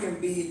 I can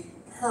be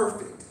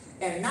perfect.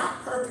 And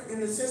not perfect in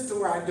the sense to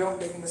where I don't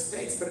make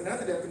mistakes, but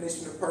another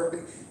definition of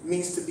perfect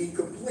means to be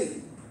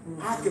complete.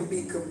 I can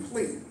be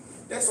complete.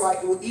 That's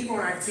why even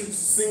when I teach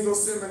single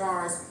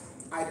seminars,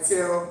 I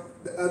tell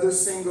the other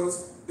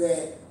singles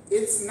that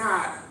it's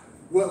not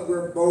what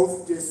we're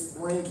both just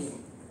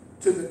bringing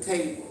to the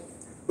table,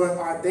 but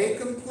are they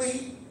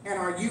complete and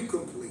are you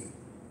complete?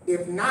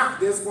 If not,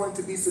 there's going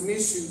to be some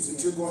issues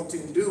that you're going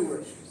to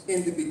endure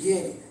in the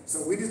beginning.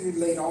 So we just need to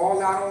lay it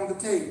all out on the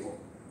table.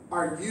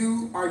 Are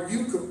you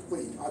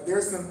complete? Are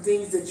there some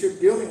things that you're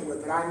dealing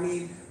with that I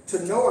need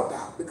to know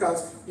about?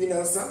 Because, you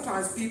know,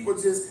 sometimes people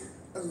just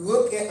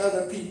look at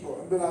other people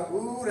and be like,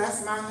 ooh,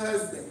 that's my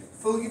husband.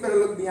 Fool, you better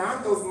look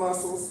beyond those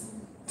muscles.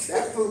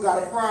 That fool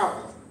got a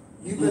problem.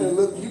 You better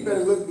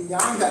look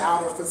beyond the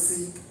outer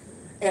physique.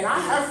 And I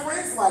have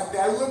friends like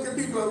that. I look at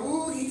people like,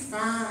 ooh, he's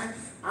fine.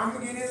 I'm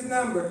gonna get his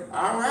number.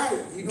 All right,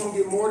 you're gonna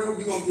get more than,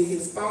 you're gonna get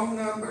his phone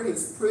number,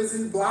 his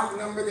prison block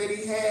number that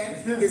he had,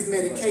 his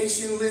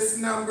medication list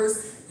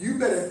numbers. You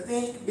better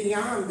think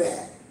beyond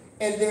that.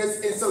 And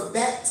so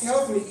that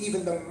tells me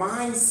even the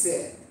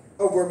mindset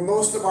of where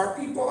most of our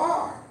people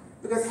are.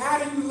 Because how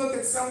do you look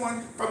at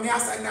someone from the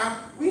outside? Now,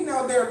 we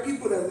know there are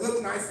people that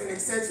look nice and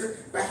etc.,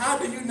 but how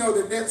do you know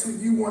that that's who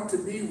you want to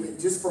be with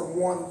just from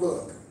one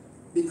look?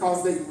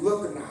 Because they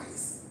look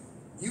nice.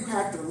 You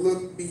have to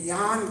look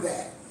beyond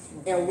that.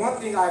 And one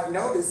thing I've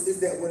noticed is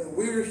that when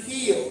we're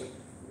healed,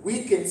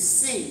 we can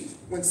see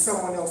when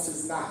someone else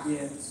is not.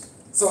 Yes.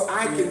 So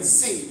I can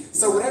see.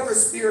 So whatever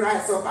spirit I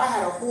have, so if I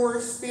had a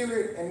whore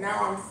spirit and now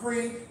I'm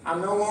free,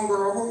 I'm no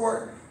longer a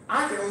whore,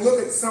 I can look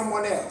at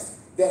someone else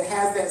that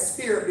has that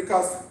spirit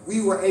because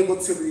we were able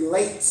to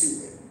relate to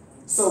it.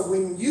 So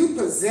when you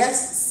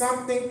possess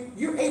something,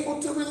 you're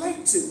able to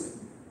relate to it.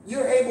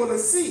 You're able to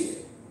see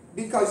it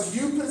because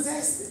you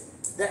possessed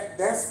it.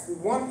 That's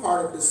one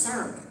part of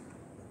discernment.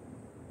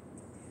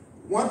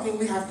 One thing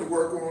we have to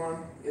work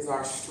on is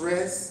our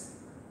stress,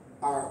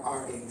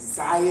 our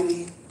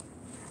anxiety,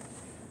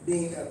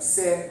 being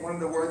upset. One of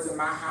the words in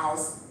my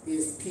house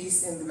is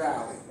peace in the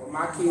valley. When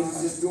my kids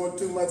are just doing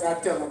too much, I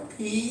tell them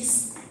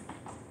peace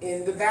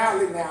in the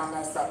valley now. And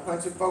I start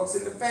punching folks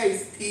in the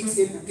face, peace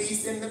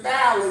in the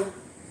valley.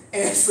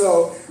 And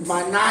so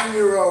my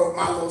 9-year-old,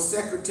 my little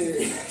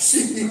secretary,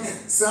 she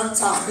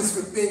sometimes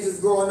when things is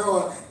going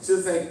on,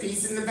 she'll say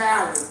peace in the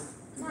valley.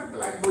 And I'd be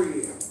like,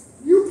 Bria,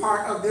 you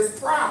part of this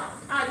problem.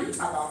 How you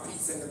talk about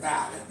peace in the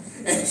valley?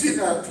 And she's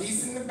like,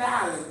 peace in the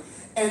valley.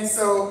 And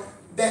so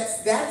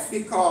that's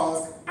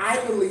because I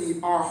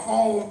believe our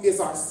home is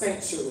our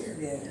sanctuary.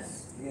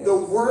 Yes. Yes. The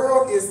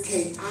world is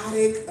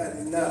chaotic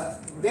enough.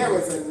 There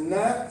is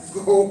enough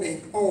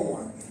going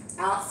on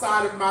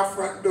outside of my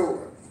front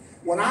door.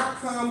 When I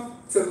come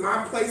to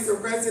my place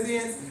of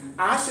residence,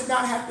 I should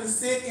not have to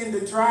sit in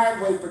the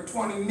driveway for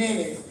 20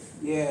 minutes.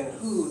 Yes.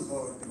 Ooh,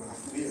 Lord, do I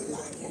feel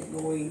like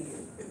it?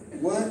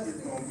 What is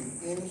going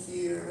to be in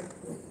here?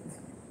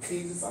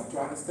 Jesus, I'm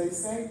trying to stay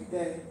safe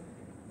today.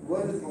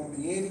 What is going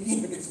to be in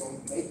here that's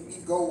going to make me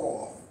go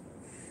off?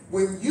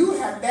 When you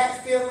have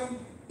that feeling,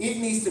 it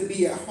needs to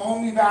be a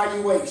home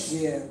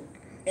evaluation. Yeah.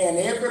 And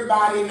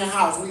everybody in the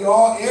house,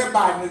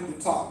 everybody needs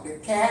to talk. The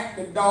cat,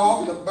 the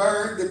dog, the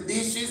bird, the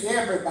dishes,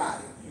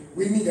 everybody.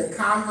 We need a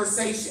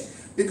conversation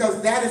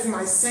because that is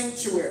my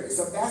sanctuary.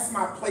 So that's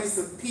my place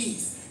of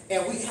peace.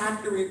 And we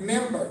have to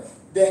remember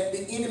that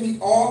the enemy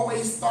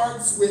always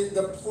starts with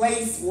the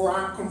place where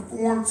I'm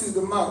conformed to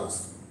the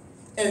most.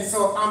 And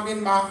so I'm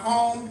in my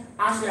home,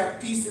 I should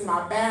have peace in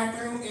my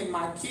bathroom, in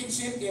my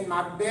kitchen, in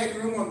my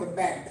bedroom, on the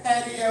back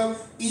patio,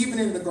 even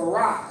in the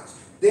garage.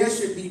 There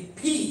should be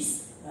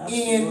peace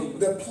in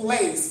the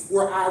place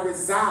where I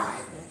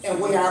reside and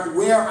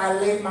where I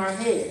lay my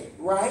head,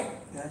 right?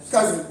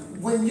 Because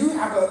when you're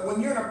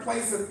in a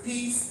place of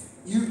peace,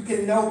 you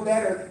can know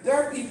better.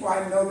 There are people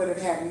I know that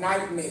have had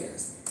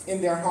nightmares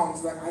in their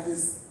homes. Like I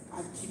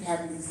keep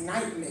having these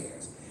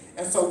nightmares.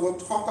 And so we'll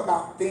talk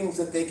about things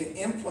that they can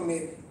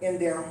implement in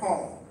their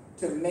home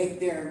to make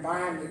their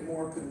environment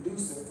more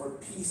conducive for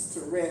peace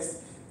to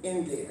rest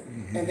in there.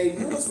 Mm-hmm. And they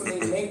notice when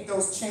they make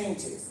those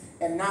changes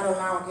and not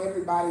allowing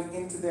everybody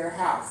into their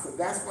house. So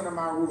that's one of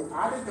my rules.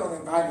 I just don't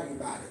invite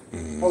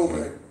anybody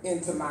over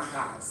into my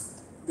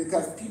house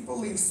because people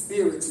leave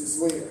spirits as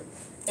well.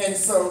 And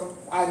so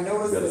I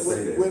notice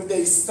that when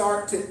they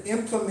start to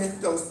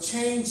implement those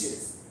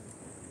changes,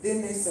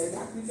 then they say,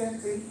 Dr.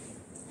 Jeffrey,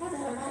 I've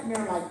had a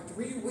nightmare in like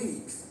 3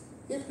 weeks.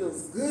 It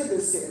feels good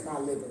to sit in my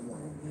living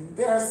room. Mm-hmm.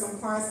 There are some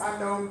clients I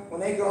know,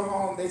 when they go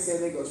home, they say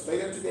they go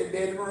straight up to their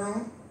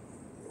bedroom,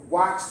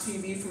 watch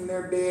TV from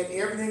their bed,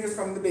 everything is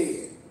from the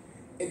bed.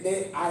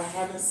 And I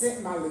haven't sat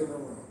in my living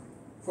room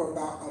for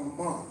about a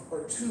month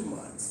or 2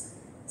 months,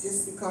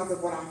 just because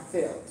of what I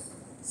felt.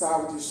 So I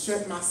would just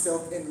shut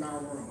myself in my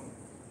room.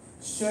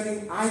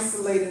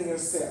 Isolating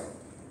yourself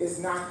is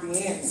not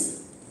the answer.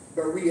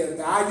 But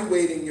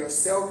reevaluating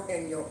yourself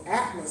and your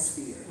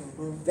atmosphere,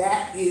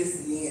 that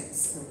is the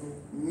answer.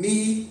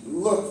 Me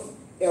looking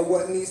at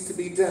what needs to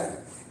be done.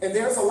 And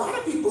there's a lot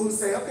of people who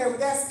say, okay, well,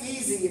 that's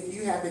easy if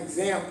you have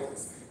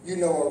examples,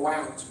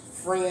 around you,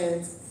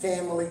 friends,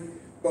 family.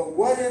 But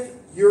what if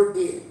you're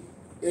it?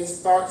 It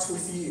starts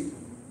with you.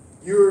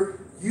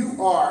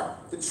 You are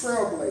the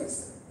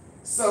trailblazer.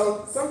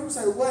 So some people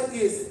say, what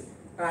is it?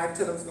 And I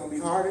tell them it's going to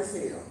be hard as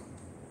hell.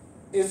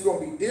 It's going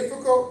to be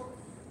difficult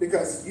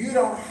because you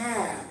don't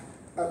have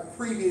a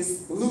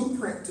previous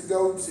blueprint to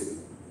go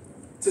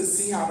to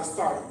see how to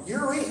start it.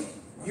 You're in.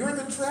 You're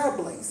the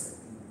trailblazer.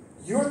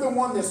 You're the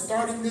one that's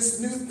starting this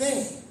new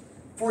thing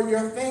for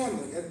your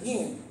family.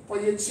 Again, for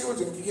your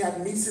children, if you have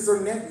nieces or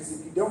nephews,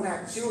 if you don't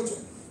have children,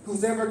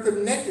 who's ever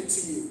connected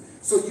to you.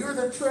 So you're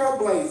the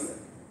trailblazer.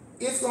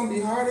 It's going to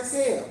be hard as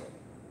hell,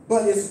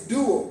 but it's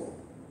doable.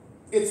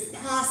 It's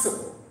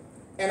possible.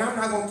 And I'm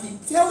not going to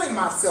keep telling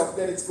myself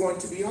that it's going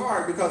to be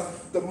hard, because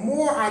the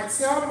more I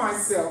tell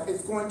myself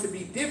it's going to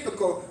be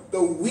difficult,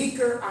 the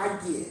weaker I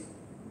get,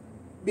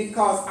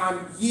 because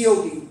I'm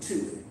yielding to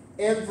it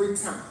every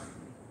time.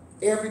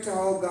 Every time,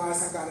 oh gosh,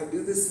 I got to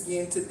do this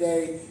again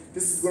today.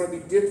 This is going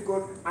to be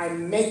difficult.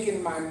 I'm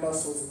making my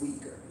muscles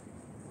weaker.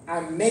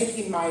 I'm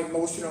making my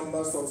emotional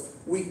muscles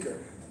weaker.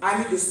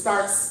 I need to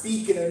start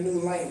speaking a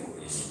new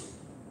language.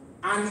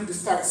 I need to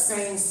start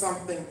saying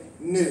something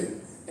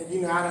new.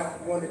 And I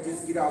don't want to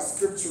just get all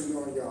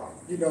scriptural on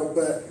y'all,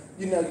 but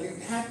you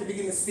have to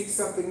begin to speak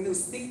something new.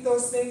 Speak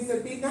those things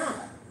that be not,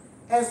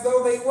 as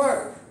though they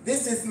were.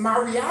 This is my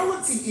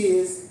reality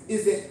is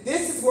that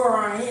this is where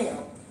I am,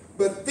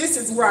 but this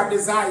is where I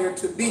desire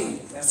to be.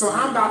 So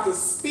I'm about to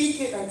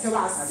speak it until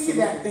I see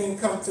that thing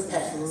come to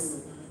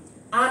pass.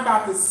 I'm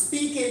about to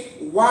speak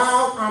it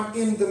while I'm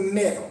in the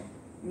middle,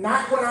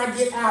 not when I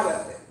get out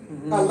of it.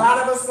 A lot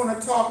of us want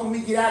to talk when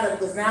we get out of it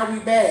because now we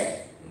bad.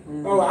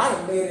 Oh, I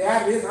done made it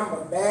out of this. I'm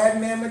a bad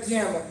mamma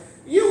jamma.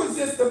 You was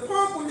just a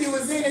punk when you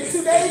was in it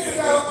 2 days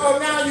ago. Oh,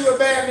 now you a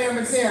bad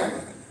mamma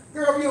jamma.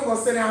 Girl, you don't go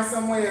sit down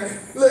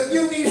somewhere. Look,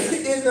 you need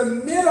in the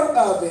middle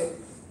of it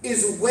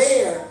is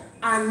where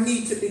I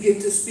need to begin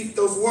to speak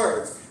those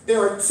words. There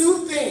are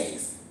two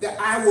things that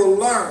I will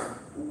learn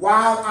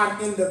while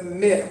I'm in the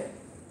middle.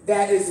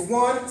 That is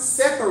one,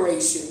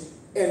 separation,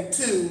 and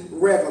two,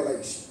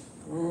 revelation.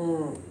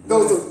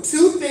 Those are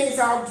two things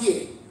I'll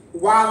get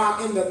while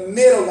I'm in the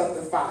middle of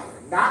the fire,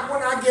 not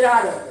when I get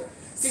out of it.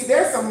 See,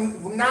 there's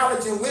some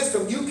knowledge and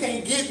wisdom you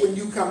can't get when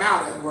you come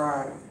out of it.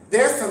 Right.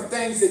 There's some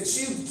things that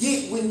you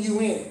get when you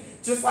in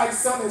it. Just like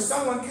if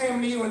someone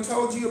came to you and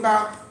told you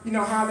about,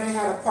 how they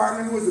had a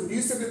partner who was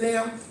abusive to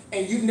them,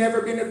 and you've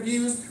never been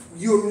abused,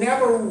 you'll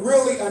never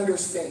really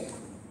understand.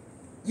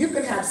 You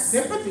can have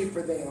sympathy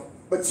for them,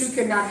 but you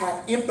cannot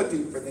have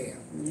empathy for them.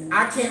 Yeah.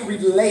 I can't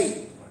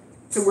relate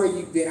to where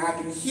you've been. I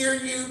can hear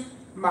you.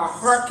 My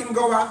heart can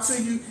go out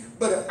to you,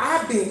 but if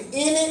I've been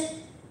in it,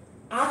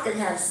 I can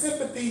have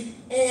sympathy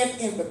and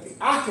empathy.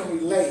 I can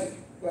relate,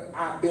 but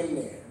I've been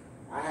there.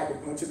 I had to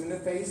punch him in the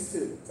face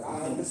too, so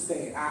I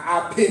understand.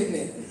 I've been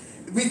there.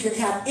 We can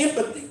have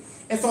empathy.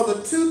 And so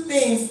the two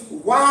things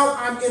while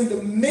I'm in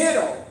the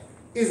middle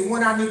is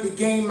when I need to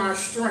gain my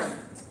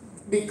strength.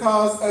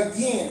 Because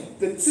again,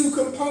 the two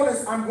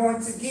components I'm going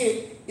to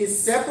get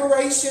is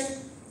separation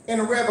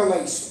and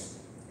revelation.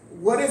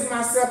 What is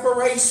my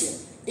separation?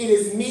 It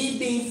is me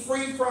being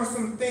free from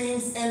some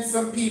things and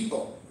some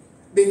people.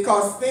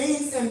 Because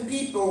things and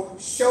people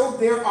show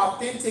their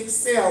authentic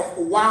self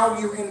while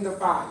you're in the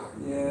fire.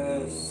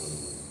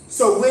 Yes.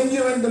 So when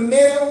you're in the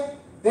middle,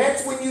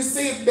 that's when you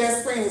see if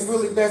best friend is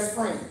really best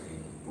friend.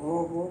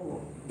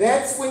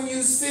 That's when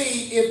you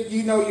see if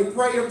your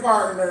prayer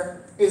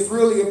partner is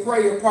really a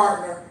prayer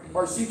partner,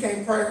 or she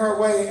can't pray her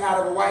way out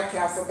of a White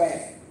Castle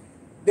bag.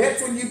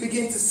 That's when you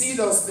begin to see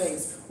those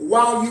things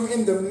while you're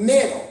in the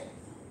middle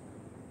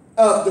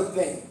of the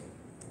thing.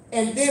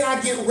 And then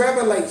I get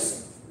revelation.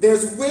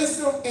 There's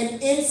wisdom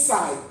and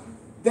insight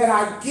that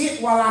I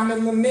get while I'm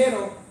in the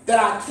middle that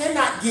I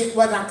cannot get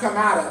when I come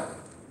out of it.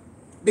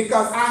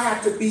 Because I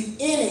have to be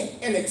in it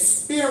and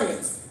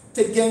experience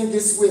to gain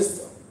this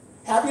wisdom.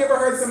 Have you ever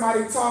heard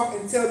somebody talk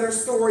and tell their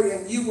story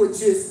and you were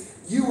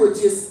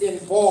just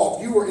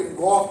involved? You were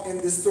involved in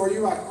this story.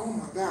 You're like, oh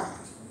my gosh,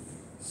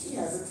 she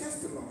has a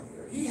testimony,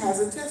 or he has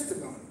a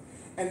testimony.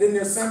 And then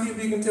there's some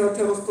people you can tell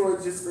a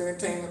story just for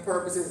entertainment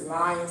purposes,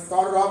 lying,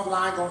 started off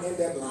lying, gonna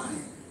end up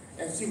lying.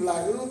 And she be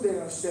like, ooh, they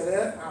don't shut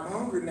up. I'm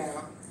hungry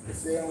now.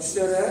 They don't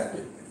shut up.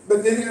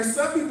 But then there's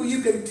some people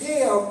you can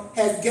tell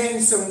have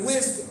gained some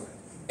wisdom.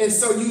 And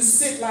so you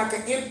sit like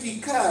an empty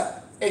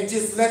cup and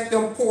just let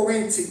them pour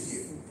into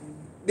you.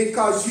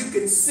 Because you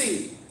can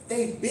see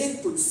they've been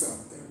through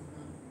something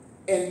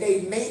and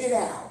they made it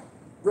out.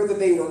 Whether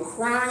they were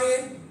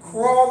crying,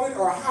 crawling,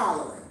 or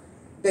hollering,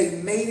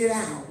 they made it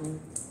out.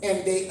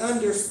 And they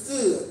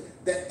understood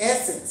the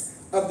essence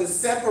of the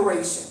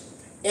separation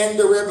and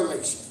the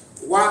revelation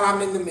while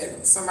I'm in the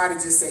middle. Somebody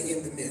just say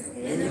in the middle.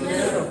 In the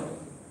middle.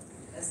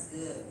 That's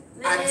good.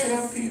 I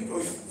tell people,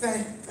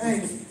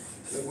 thank you.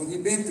 Look, when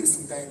you've been through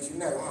some things, you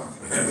know, huh?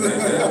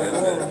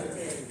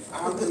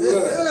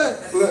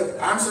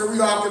 Look, I'm sure we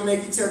all can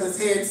make each other's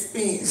heads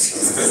spin.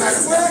 It's like,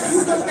 what? You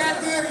look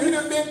that good and you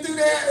done been through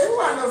that? Ooh,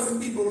 I know some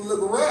people who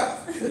look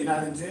rough. You're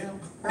not in jail?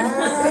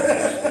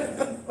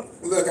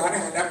 Look, I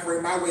had to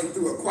bring my way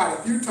through it quite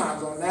a few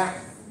times on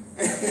that.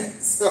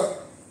 So,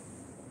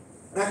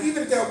 I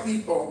even tell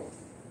people,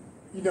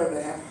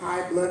 that have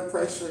high blood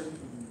pressure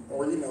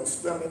or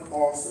stomach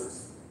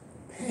ulcers,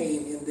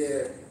 pain in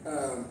their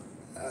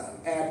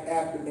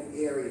abdomen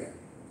area.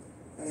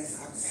 And I'm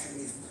just having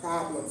these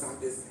problems.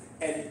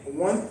 And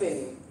one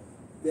thing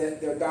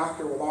that their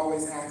doctor will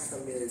always ask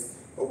them is,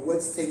 well,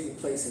 what's taking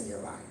place in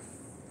your life?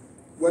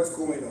 What's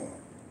going on?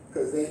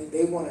 Because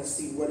they want to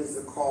see what is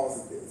the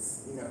cause of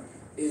this.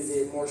 Is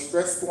it more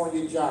stressful on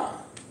your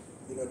job?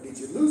 Did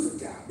you lose a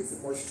job? Is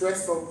it more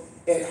stressful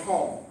at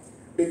home?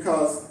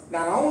 Because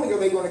not only are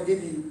they going to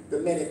give you the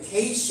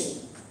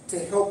medication to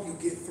help you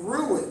get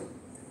through it,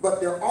 but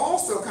they're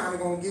also kind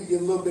of going to give you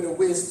a little bit of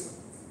wisdom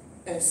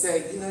and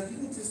say, you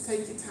can just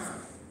take your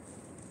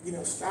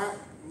time. Stop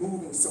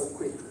moving so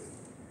quickly.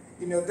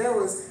 There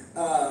was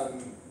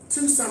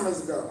 2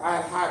 summers ago, I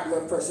had high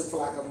blood pressure for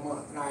like a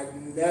month, and I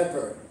had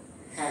never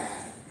had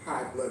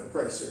high blood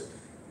pressure.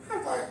 I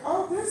was like,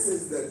 oh, this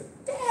is the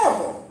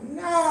devil.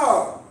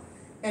 No.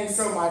 And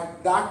so my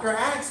doctor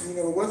asked me,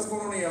 what's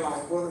going on in your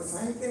life? Well, the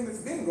same thing that's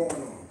been going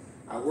on.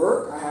 I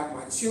work, I have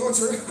my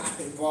children,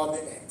 I'm involved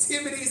in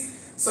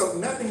activities, so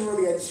nothing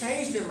really had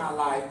changed in my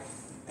life.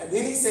 And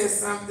then he said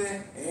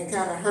something, and it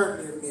kind of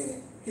hurt me a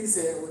minute. He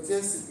said, well,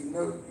 Jesse,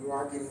 you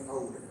are getting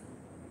older.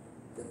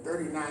 The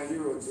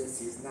 39-year-old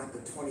Jesse is not the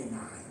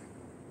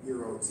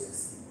 29-year-old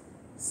Jesse.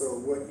 So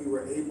what you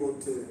were able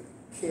to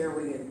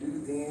carry and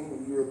do then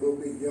when you were a little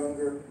bit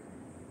younger,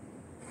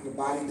 the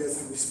body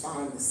doesn't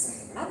respond the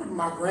same. And I remember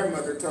my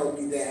grandmother told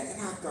me that,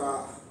 and I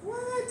thought,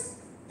 what?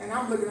 And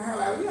I'm looking at her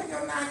like, yeah,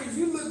 your 90s,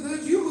 you look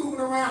good, you moving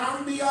around, I'm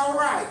gonna be all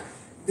right.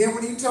 Then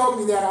when he told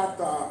me that, I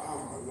thought,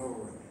 oh,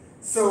 Lord.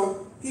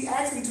 So he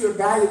asked me to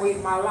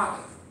evaluate my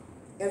life.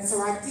 And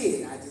so I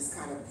did. I just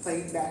kind of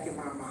played back in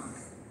my mind,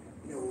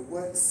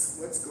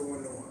 what's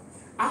going on?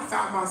 I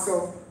found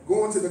myself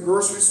going to the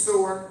grocery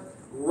store,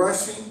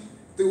 rushing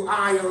through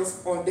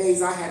aisles on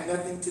days I had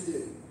nothing to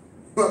do.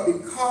 But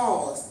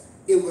because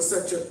it was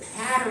such a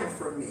pattern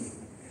for me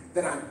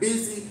that I'm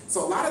busy,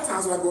 so a lot of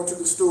times when I go to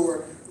the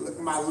store,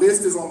 my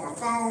list is on my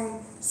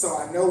phone, so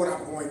I know what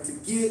I'm going to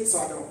get, so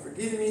I don't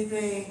forget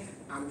anything.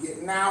 I'm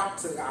getting out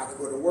to either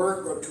go to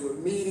work, go to a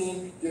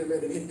meeting, get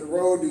ready to hit the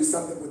road, do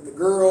something with the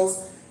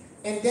girls.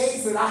 And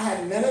days that I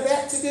had none of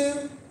that to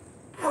do,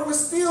 I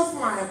was still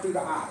flying through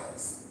the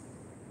aisles.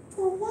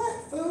 For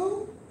what,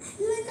 fool?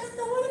 You ain't got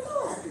nowhere to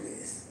go after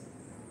this.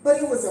 But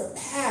it was a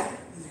pattern.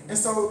 And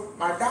so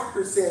my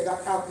doctor said,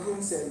 Dr.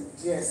 Calhoun said,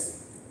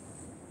 Jesse,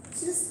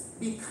 just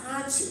be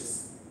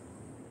conscious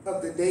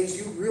of the days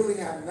you really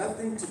have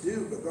nothing to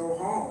do but go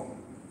home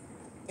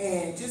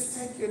and just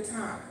take your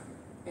time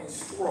and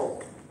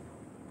stroll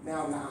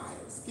down the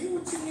aisles. Get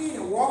what you need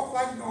and walk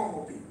like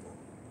normal people.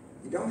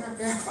 You don't have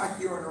to act like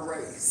you're in a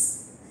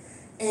race.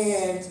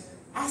 And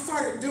I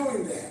started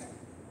doing that.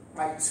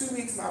 Like 2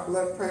 weeks, my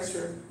blood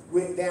pressure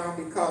went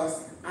down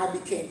because I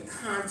became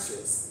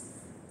conscious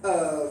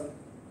of,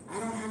 I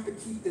don't have to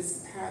keep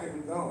this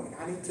pattern going.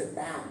 I need to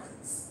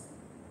balance.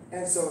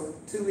 And so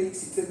 2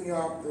 weeks, he took me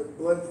off the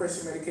blood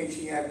pressure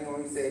medication he had me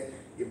on. He said,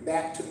 you're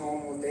back to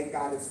normal. Thank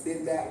God it's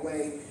been that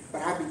way.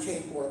 But I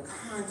became more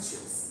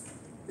conscious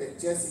that,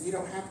 Jesse, you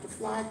don't have to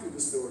fly through the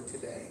store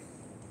today.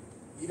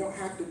 You don't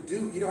have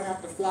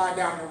to fly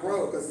down the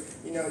road because,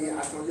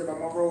 I told you about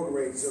my road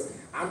rage. So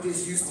I'm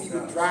just used to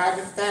even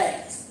driving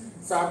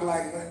fast. So I'm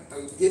like,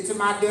 get to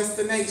my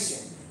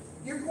destination.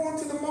 You're going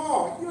to the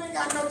mall. You ain't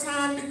got no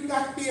time. You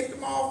got to be at the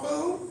mall,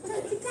 fool.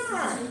 Take your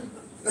time.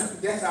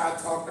 That's how I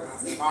talk to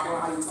myself. I don't know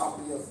how you talk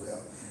to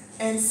yourself.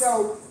 And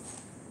so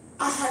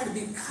I had to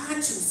be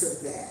conscious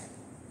of that.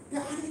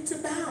 Yeah, I need to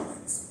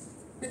balance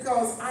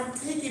because I'm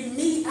taking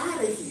me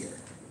out of here.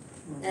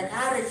 And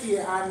out of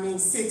here, I mean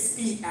 6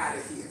 feet out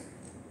of here.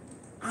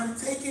 I'm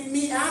taking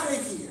me out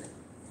of here.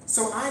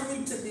 So I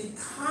need to be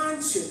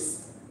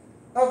conscious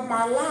of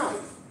my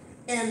life.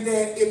 And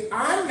that if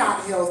I'm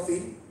not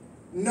healthy,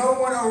 no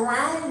one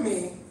around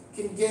me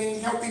can gain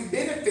healthy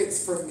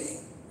benefits from me.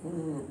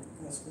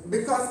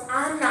 Because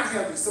I'm not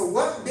healthy. So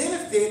what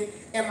benefit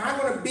am I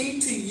going to be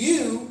to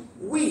you?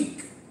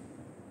 Weak,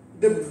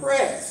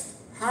 depressed,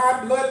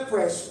 high blood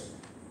pressure,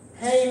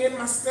 pain in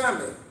my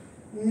stomach.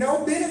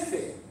 No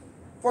benefit.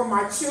 For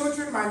my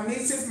children, my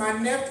nieces, my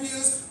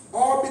nephews,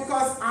 all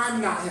because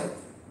I'm not healthy.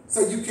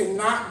 So you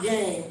cannot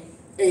gain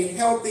a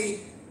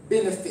healthy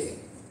benefit.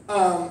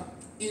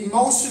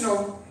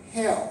 Emotional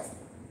health,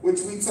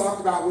 which we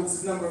talked about, which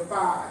is number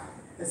 5.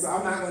 And so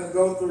I'm not going to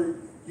go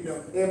through,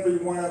 every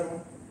one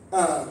of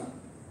them.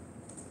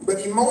 But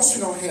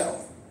emotional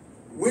health.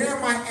 Where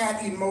am I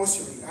at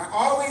emotionally? I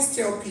always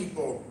tell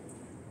people,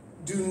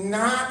 do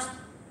not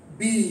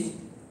be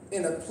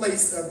in a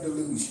place of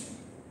delusion.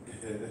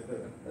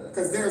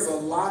 Because there's a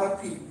lot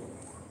of people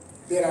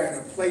that are in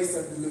a place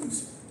of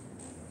delusion.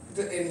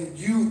 And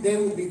they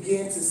will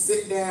begin to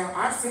sit down.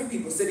 I've seen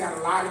people sit down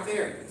a lot of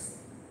therapists.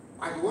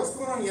 Like, what's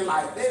going on in your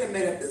life? They done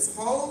made up this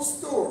whole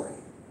story.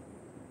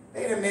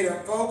 They done made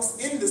up folks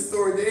in the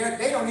story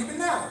they don't even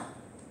know.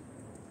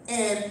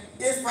 And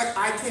it's like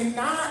I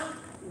cannot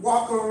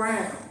walk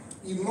around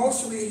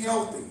emotionally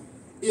healthy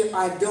if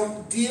I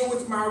don't deal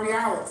with my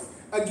reality.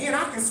 again,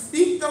 I can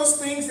speak those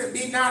things that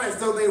be not as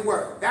though they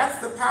were. That's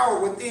the power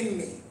within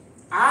me.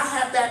 I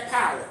have that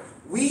power.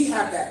 We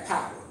have that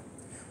power.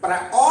 But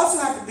I also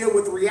have to deal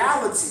with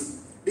reality,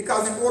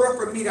 because in order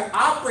for me to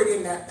operate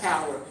in that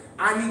power,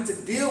 I need to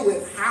deal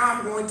with how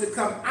I'm going to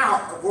come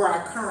out of where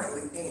I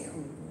currently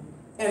am.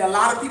 And a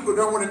lot of people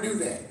don't want to do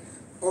that.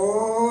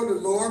 Oh,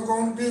 the Lord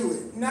gonna do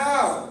it.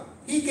 No,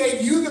 he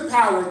gave you the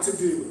power to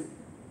do it.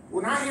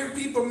 When I hear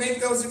people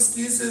make those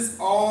excuses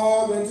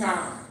all the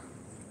time,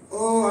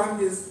 oh, I'm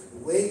just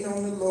waiting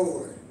on the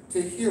Lord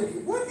to hear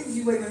me. What is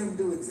he waiting on him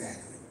to do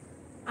exactly?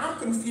 I'm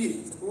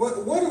confused. What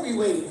are we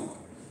waiting on?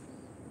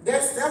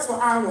 That's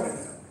what I want to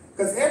know.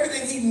 Because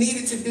everything he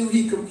needed to do,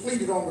 he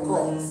completed on the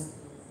cross.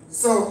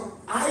 So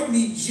I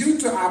need you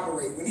to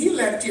operate. When he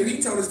left here, he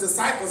told his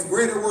disciples,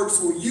 greater works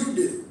will you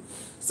do.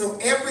 So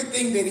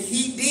everything that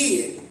he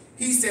did,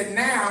 he said,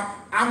 now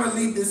I'm going to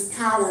leave this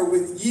power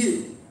with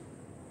you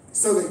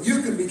so that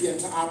you can begin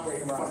to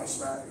operate in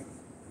function.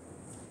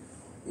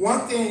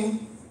 One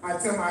thing I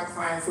tell my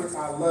clients, which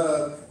I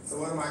love, so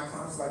one of my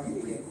clients was like, you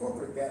need to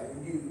incorporate that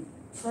when you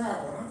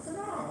travel. And I said,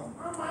 oh,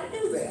 I might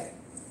do that.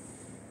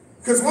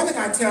 Because one thing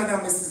I tell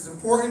them is it's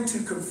important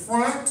to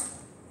confront,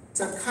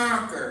 to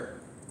conquer,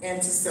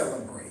 and to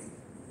celebrate.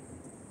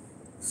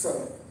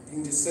 So you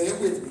can just say it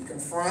with me.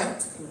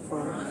 Confront,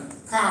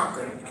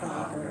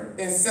 conquer,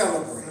 and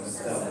celebrate.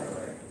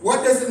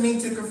 What does it mean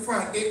to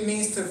confront? It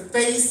means to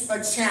face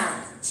a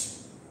challenge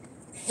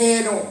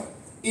head on.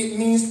 It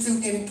means to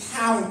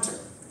encounter.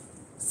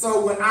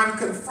 So when I'm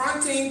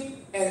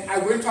confronting,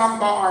 and we're talking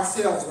about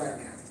ourselves right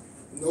now,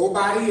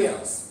 nobody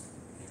else.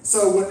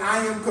 So when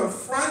I am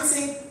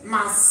confronting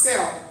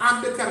myself,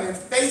 I'm becoming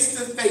face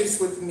to face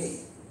with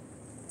me.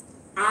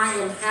 I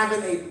am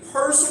having a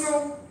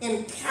personal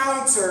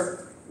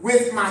encounter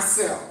with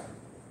myself.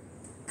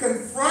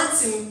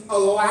 Confronting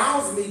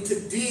allows me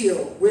to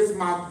deal with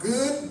my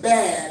good,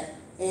 bad,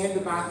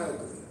 and my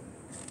ugly.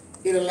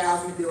 It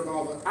allows me to deal with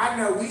all of it. I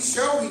know we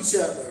show each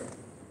other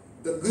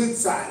the good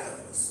side of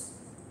us,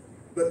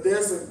 but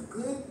there's a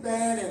good,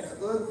 bad, and an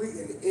ugly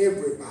in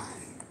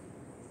everybody.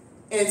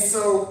 And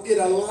so it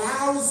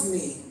allows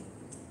me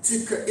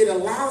to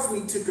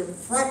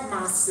confront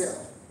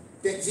myself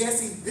that,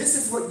 Jesse, this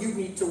is what you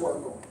need to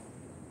work on.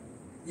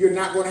 You're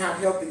not going to have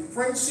healthy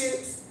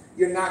friendships.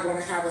 You're not going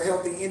to have a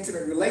healthy,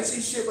 intimate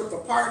relationship with a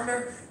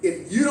partner.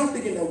 If you don't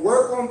begin to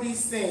work on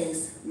these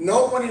things,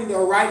 no one in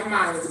their right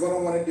mind is going to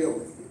want to deal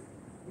with you.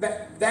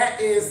 That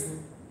is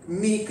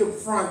me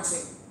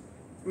confronting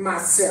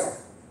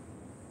myself.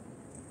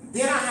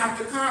 Then I have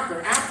to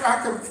conquer. After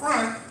I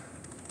confront,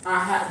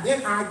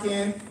 then I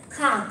can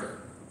conquer.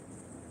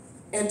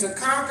 And to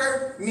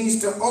conquer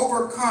means to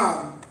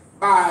overcome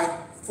by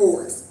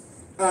force.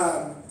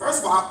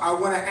 First of all, I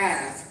want to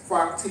ask,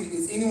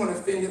 is anyone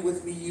offended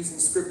with me using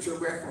scripture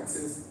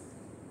references?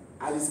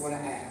 I just want to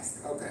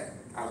ask. Okay.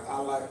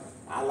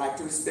 I like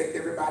to respect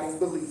everybody's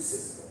belief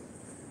system.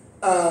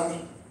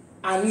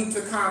 I need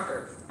to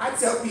conquer. I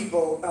tell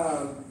people,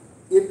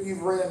 if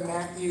you've read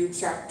Matthew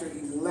chapter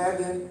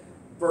 11,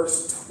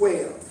 verse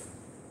 12.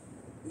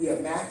 Yeah,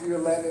 Matthew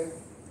 11,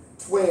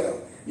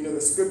 12. You know,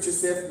 the scripture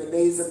says, from the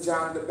days of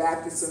John the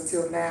Baptist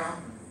until now,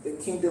 the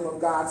kingdom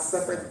of God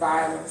suffered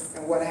violence,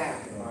 and what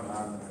happened?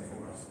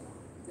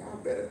 Y'all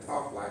better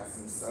talk like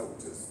some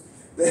soldiers.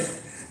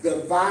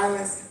 The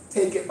violence,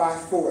 take it by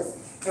force.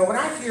 And when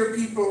I hear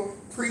people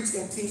preach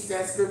and teach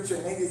that scripture,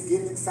 and they just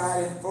get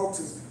excited, and folks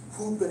is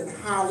hooping and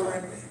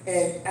hollering,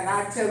 and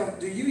I tell them,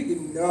 do you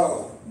even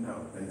know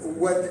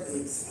what it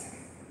is?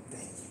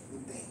 Thank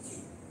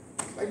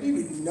you. Like, do you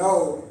even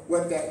know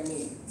what that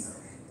means?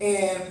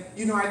 And,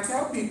 you know, I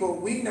tell people,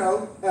 we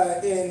know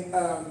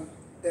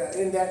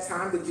in that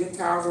time, the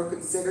Gentiles were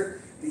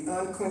considered the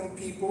unclean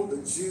people. The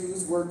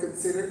Jews were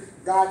considered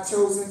God's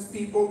chosen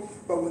people.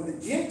 But when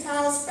the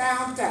Gentiles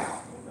found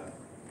out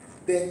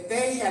that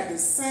they had the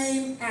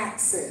same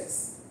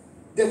access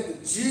that the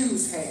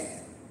Jews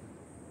had,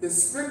 the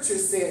scripture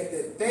said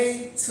that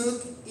they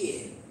took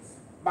it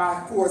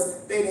by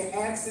force. They didn't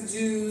ask the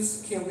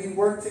Jews, can we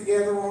work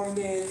together on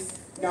this?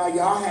 Now,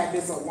 y'all had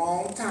this a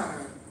long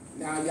time.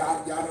 Now,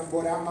 y'all done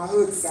brought out my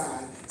hood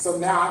side. So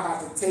now I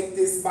got to take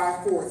this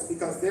by force,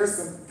 because there's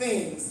some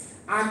things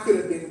I could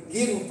have been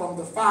getting from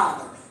the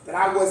Father that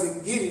I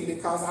wasn't getting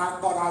because I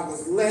thought I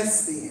was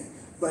less than.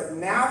 But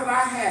now that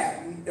I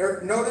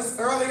have, notice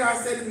earlier I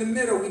said in the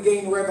middle, we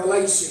gain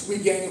revelation, we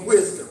gain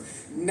wisdom.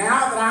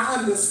 Now that I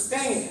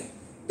understand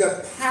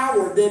the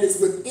power that is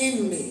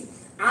within me,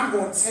 I'm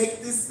going to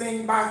take this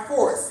thing by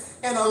force.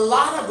 And a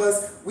lot of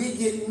us, we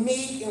get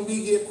meek and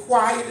we get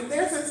quiet, and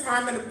there's a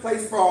time and a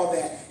place for all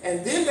that.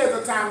 And then there's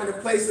a time and a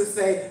place to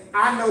say,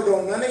 I know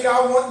don't none of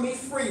y'all want me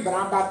free, but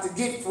I'm about to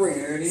get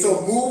free.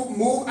 So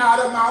move out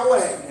of my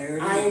way.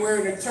 I ain't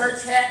wearing a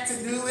church hat to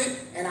do it,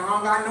 and I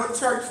don't got no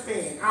church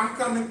fan. I'm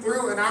coming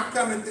through, and I'm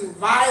coming through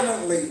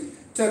violently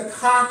to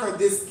conquer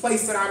this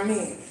place that I'm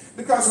in.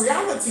 Because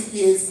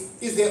reality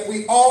is that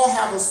we all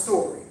have a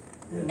story.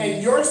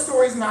 And your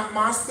story is not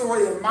my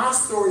story, and my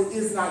story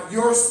is not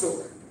your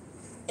story.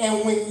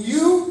 And when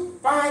you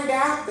find find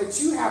out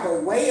that you have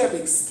a way of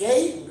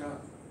escape,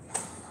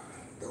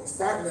 don't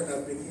start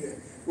nothing up in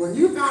here. When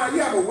you find out you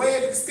have a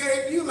way of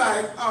escape, you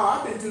like,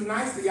 oh, I've been too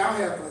nice to y'all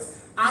helpers.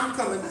 I'm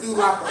coming through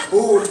like a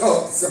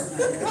bulldozer.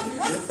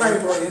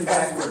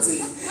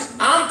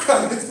 I'm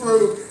coming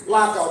through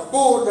like a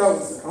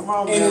bulldozer. Come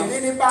on, and now. if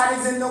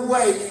anybody's in the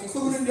way,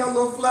 including your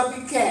little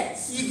fluffy cat,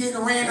 she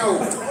getting ran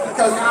over.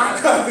 Because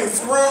I'm coming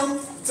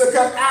through to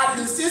come out.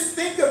 Just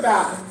think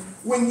about it.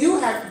 When you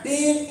have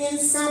been in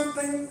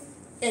something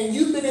and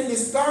you've been in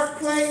this dark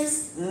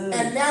place,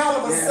 and now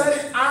all of a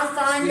sudden I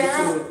find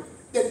out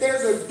that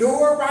there's a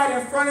door right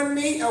in front of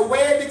me, a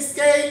way of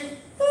escape.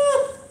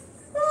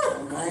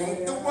 I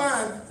ain't the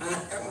one. I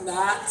am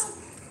not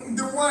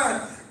the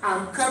one.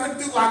 I'm coming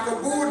through like a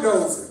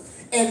bulldozer.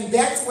 And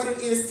that's what it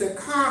is to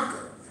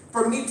conquer.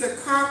 For me to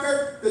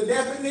conquer, the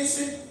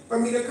definition, for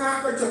me to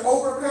conquer, to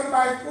overcome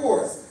by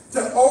force,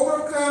 to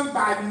overcome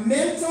by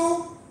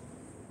mental,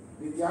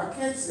 did y'all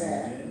catch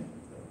that?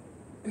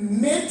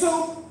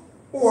 Mental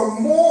or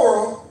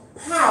moral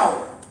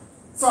power.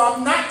 So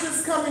I'm not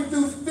just coming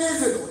through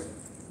physically.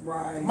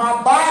 Right.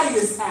 My body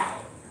is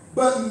out.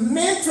 But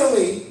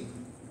mentally,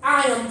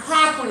 I am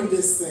conquering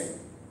this thing.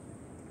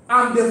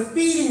 I'm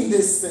defeating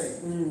this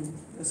thing.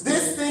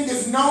 This thing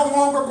is no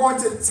longer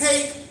going to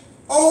take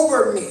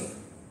over me.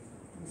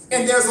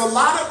 And there's a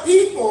lot of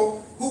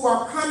people who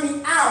are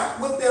coming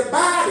out with their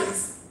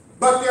bodies,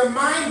 but their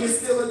mind is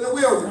still in the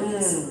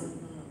wilderness.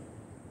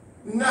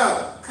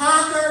 No.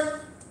 Conquer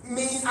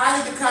means I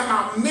need to come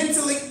out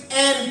mentally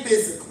and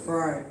physically.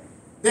 Right.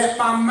 That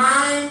my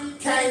mind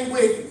came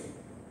with me.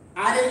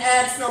 I didn't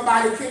ask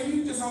nobody, can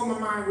you just hold my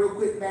mind real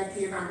quick back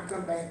here and I'm going to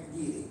come back and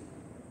get it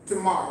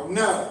tomorrow.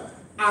 No.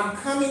 I'm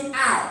coming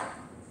out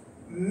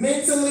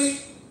mentally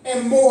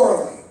and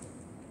morally.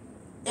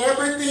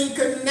 Everything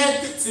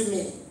connected to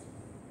me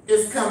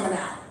is coming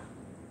out.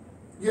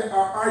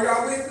 Are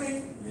y'all with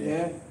me?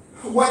 Yeah.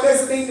 What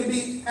does it mean to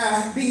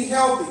be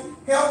healthy?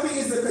 Healthy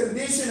is a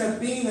condition of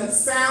being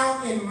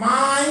sound in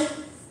mind,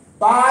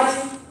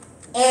 body,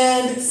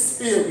 and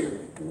spirit.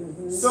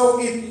 So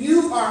if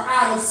you are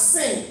out of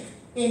sync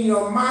in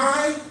your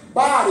mind,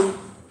 body,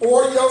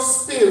 or your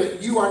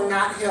spirit, you are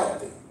not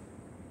healthy.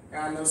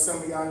 And I know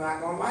some of y'all are not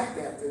going to like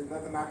that. There's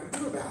nothing I can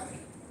do about it.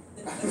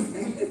 I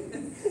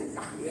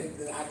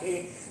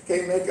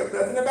can't make up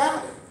nothing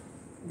about it.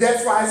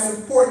 That's why it's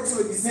important to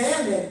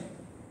examine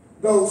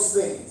those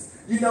things.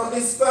 You know,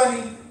 it's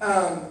funny,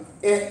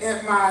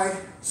 at my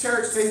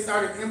church, they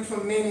started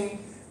implementing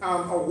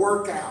a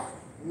workout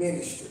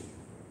ministry.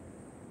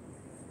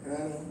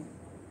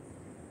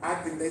 I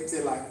think they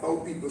said like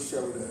 4 people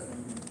showed up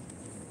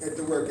at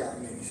the workout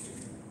ministry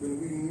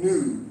when we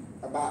knew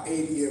about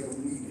 80 of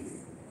them needed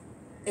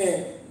it.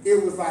 And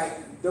it was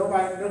like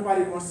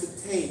nobody wants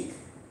to take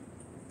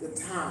the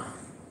time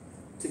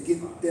to get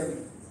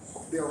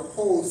their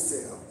whole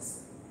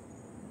selves,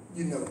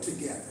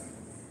 together.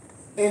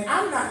 And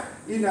I'm not,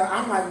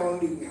 I'm like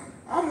Monique now.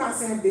 I'm not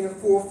saying being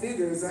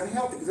 4-figure is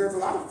unhealthy, because there's a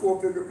lot of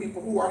 4-figure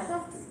people who are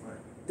healthy.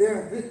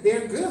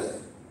 They're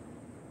good.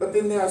 But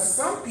then there are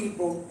some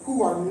people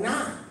who are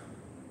not.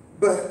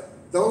 But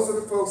those are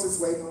the folks that's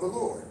waiting on the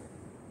Lord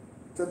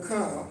to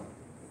come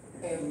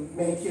and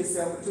make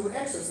himself into an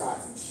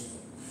exercise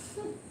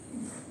machine.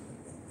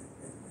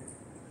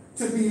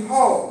 To be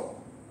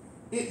whole,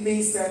 it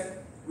means to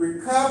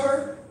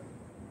recover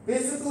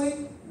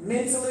physically,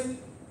 mentally,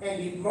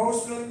 and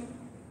emotionally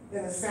in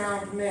a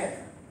sound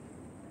manner.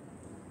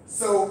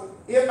 So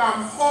if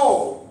I'm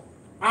whole,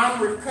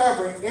 I'm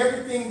recovering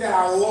everything that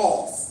I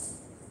lost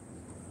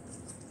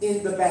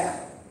in the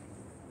battle.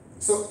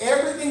 So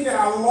everything that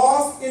I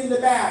lost in the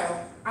battle,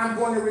 I'm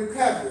going to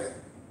recover it.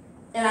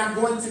 And I'm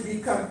going to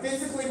become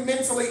physically,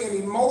 mentally, and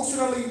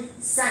emotionally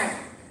sound.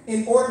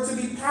 In order to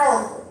be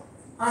powerful,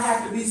 I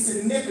have to be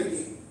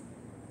significant,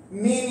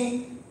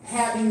 meaning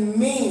having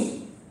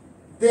meaning.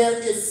 There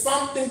is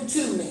something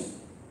to me.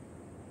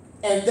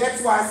 And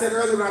that's why I said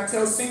earlier when I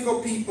tell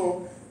single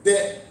people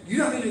that you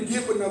don't need to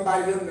get with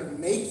nobody to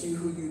make you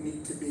who you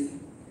need to be.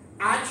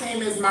 I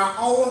came as my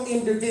own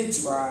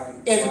individual. Right,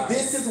 and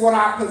this is what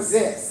I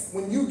possess.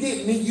 When you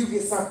get me, you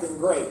get something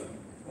great.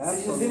 Are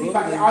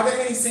there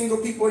any single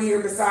people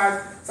here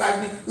besides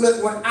me?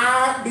 Look, when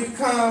I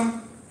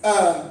become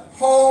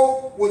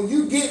whole, when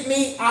you get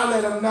me, I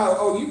let them know,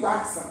 oh, you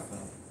got something.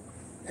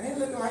 And they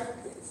look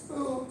like, this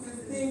fool,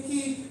 this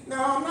dinky.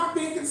 No, I'm not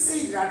being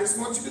conceited. I just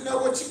want you to know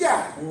what you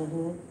got.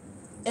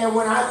 And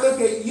when I look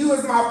at you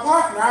as my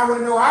partner, I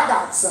want to know I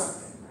got something.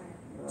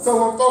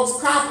 So when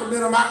folks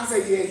compliment them, I can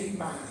say, yeah, he's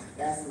mine.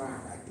 That's mine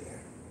right there.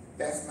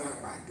 That's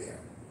mine right there.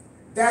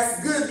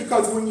 That's good,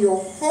 because when you're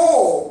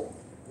whole,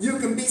 you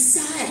can be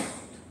sound.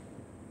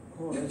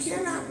 You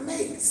cannot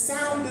make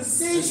sound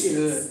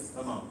decisions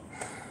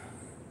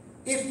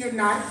if you're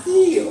not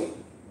healed.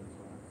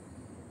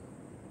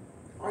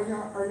 Are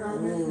y'all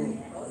with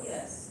me? Oh,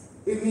 yes.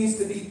 It means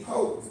to be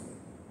potent.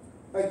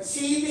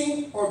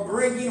 Achieving or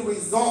bringing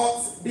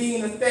results,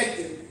 being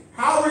effective.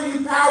 How are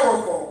you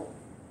powerful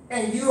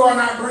and you are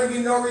not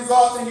bringing no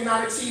results and you're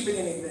not achieving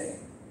anything?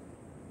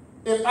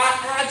 If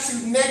I ask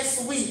you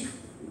next week,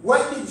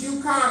 what did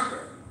you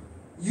conquer?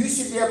 You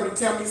should be able to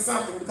tell me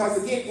something,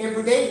 because again,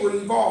 every day we're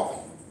evolving.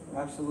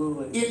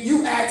 Absolutely. If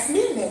you ask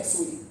me next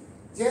week,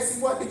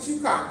 Jesse, what did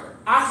you conquer?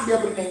 I should be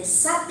able to name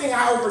something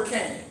I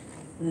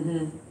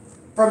overcame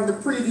from the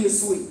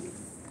previous week.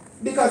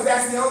 Because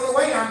that's the only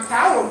way I'm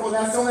powerful,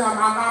 that's the only way I'm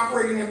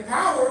operating in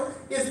power,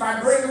 is by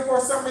bringing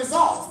forth some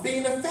results,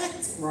 being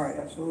effective. Right,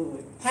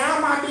 absolutely. How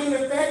am I being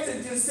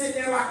effective? Just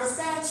sitting there like a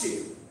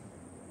statue.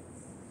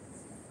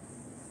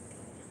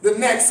 The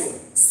next one,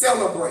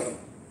 celebrate.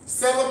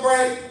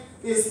 Celebrate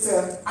is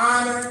to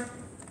honor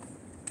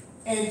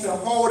and to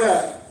hold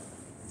up.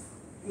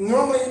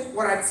 Normally,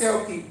 what I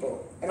tell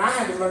people, and I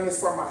had to learn this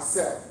for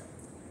myself,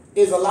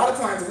 is a lot of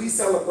times we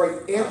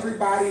celebrate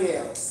everybody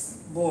else.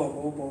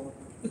 Boy.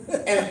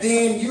 And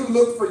then you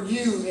look for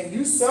you, and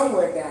you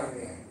somewhere down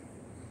there.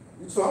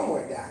 You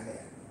somewhere down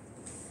there.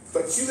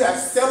 But you have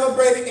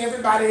celebrated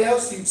everybody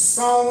else, you've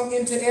sown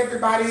into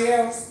everybody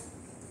else.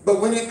 But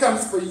when it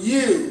comes for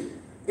you,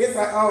 it's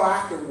like, oh,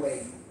 I can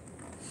wait.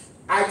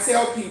 I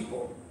tell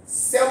people,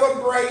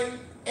 celebrate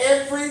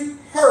every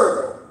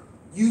hurdle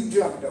you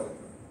jumped over.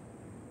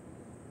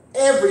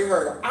 Every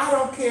hurdle. I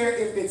don't care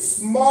if it's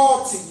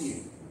small to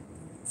you.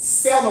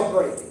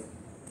 Celebrate it.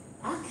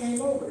 I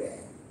came over that.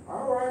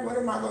 All right, what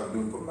am I going to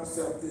do for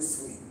myself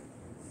this week?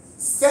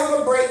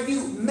 Celebrate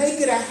you. Make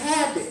it a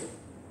habit.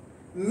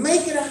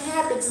 Make it a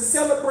habit to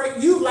celebrate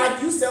you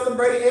like you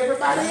celebrated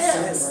everybody else.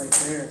 That's it right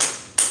there.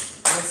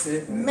 That's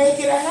it. Make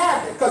it a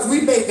habit, because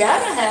we made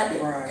that a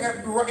habit. Right.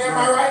 Am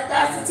I right,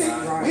 Pastor T?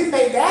 Right. We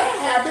made that a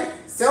habit.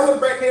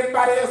 Celebrating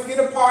everybody else. Get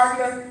a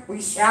partner. We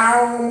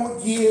shower them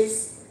with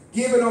gifts,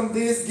 giving them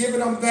this, giving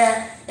them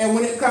that. And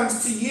when it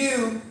comes to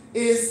you,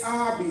 it's,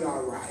 I'll be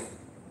all right.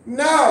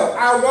 No,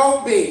 I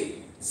won't be.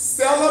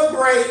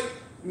 Celebrate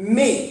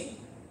me.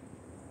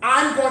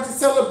 I'm going to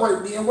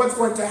celebrate me. And what's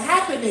going to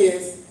happen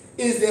is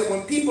that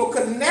when people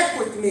connect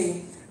with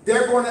me,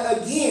 they're going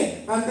to,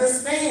 again,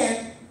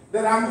 understand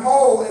that I'm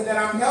whole and that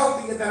I'm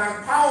healthy and that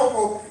I'm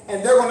powerful,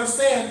 and they're going to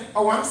understand,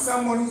 oh, I'm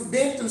someone who's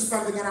been through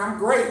something and I'm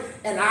great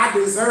and I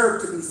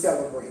deserve to be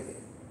celebrated.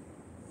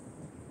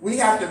 We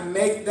have to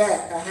make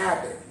that a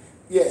habit.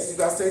 Yes, you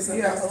got to say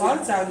something else? Yeah, a lot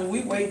of times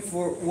we wait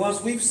for,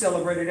 once we've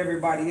celebrated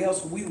everybody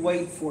else, we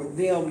wait for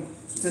them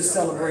to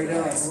celebrate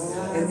us.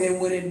 And then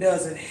when it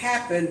doesn't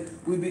happen,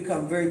 we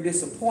become very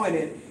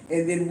disappointed.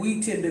 And then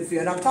we tend to feel,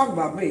 and I'm talking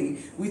about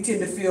me, we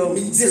tend to feel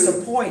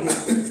disappointed,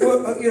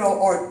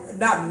 or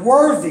not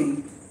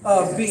worthy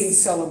of being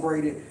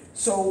celebrated.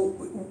 So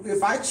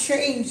if I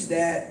change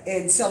that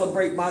and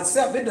celebrate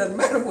myself, it doesn't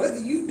matter whether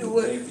you do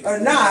it or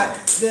not,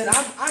 then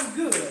I'm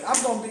good.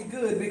 I'm going to be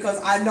good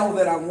because I know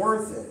that I'm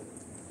worth it.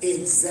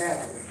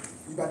 Exactly.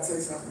 You about to say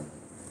something?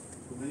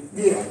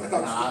 Yeah.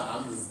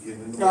 I'm just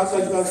kidding. No, I thought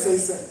you were going to say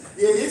something.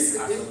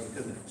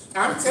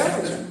 I'm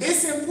telling you,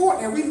 it's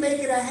important, and we make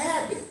it a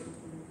habit.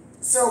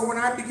 So when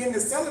I begin to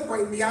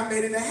celebrate me, I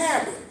made it a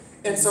habit.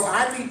 And so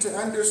I need to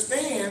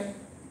understand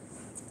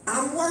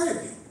I'm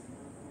worthy.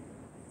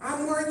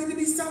 I'm worthy to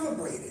be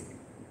celebrated.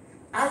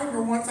 I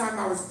remember one time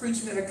I was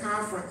preaching at a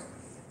conference,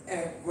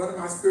 and one of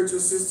my spiritual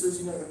sisters,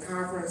 the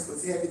conference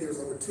was heavy. There was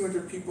over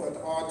 200 people at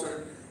the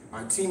altar.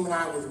 My team and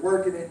I was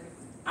working it.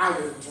 I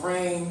was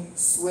drained,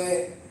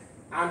 sweat.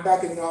 I'm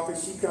back in the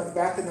office. She comes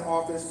back in the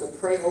office to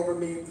pray over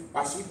me.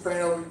 While she's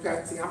praying over me,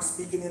 Pastor T, I'm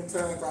speaking in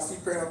tongues. While she's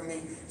praying over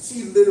me,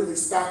 she literally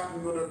stopped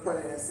in the middle of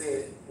prayer and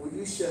said, "Will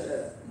you shut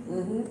up?"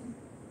 I'm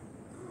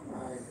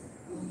like,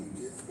 "Who you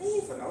just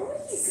mean for no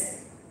reason?"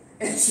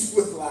 And she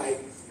was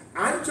like,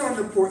 "I'm trying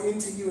to pour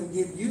into you and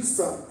give you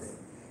something.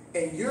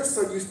 And you're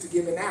so used to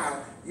giving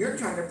out, you're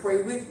trying to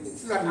pray with me."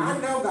 She's like, "I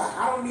know, God.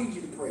 I don't need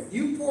you to pray.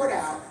 You poured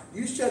out,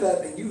 you shut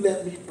up, and you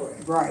let me pray."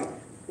 Right.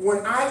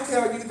 When I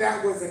tell you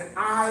that was an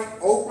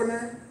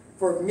eye-opener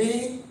for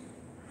me,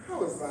 I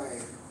was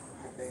like,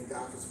 I thank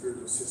God for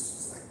spiritual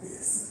sisters like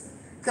this.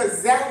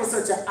 Because that was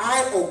such an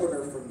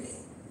eye-opener for me.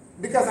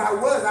 Because I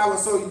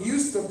was so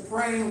used to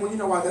praying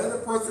while the other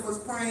person was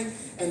praying,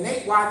 and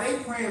while they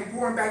praying,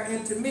 pouring back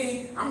into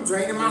me, I'm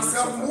draining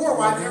myself more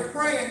while they're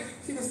praying.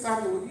 She just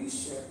stopped me, "Will you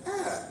shut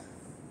up?"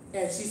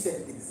 And she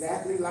said it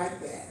exactly like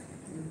that.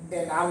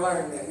 And I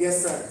learned that.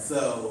 Yes, sir.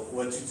 So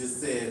what you just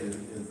said is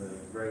a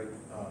great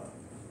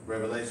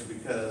revelation,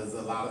 because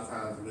a lot of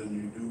times when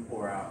you do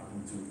pour out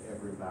into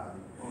everybody,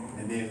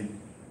 and then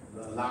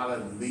a lot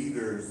of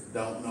leaders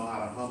don't know how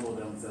to humble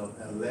themselves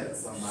and let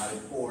somebody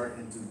pour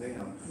into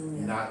them,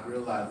 not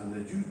realizing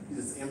that you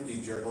just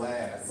emptied your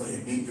glass, so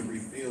you need to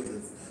refill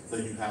this so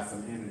you have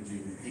some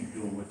energy to keep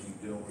doing what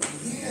you're doing.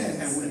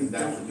 Yes. And when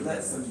that's Don't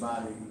let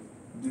somebody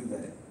do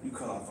that. You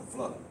cut off the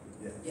flow.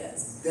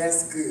 Yes.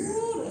 That's good.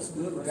 Ooh, that's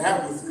good. Right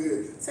That there. was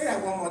good. Say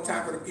that one more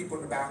time for the people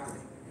in the balcony.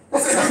 You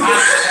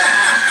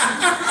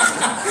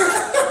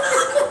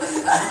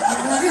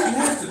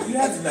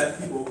have to let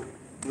people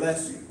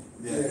bless you.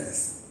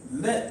 Yes.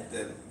 Let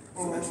them,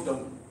 so that you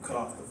don't cut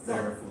off the flow.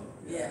 their flow.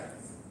 Yeah.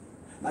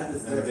 Not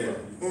just And their there.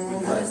 flow.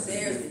 Not just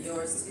theirs, but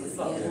yours too. The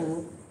flow.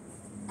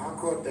 Yeah. I'll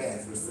quote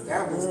that.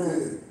 That was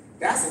good.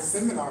 That's a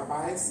seminar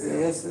by itself.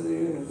 Yes, it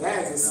is.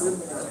 That is a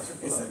seminar.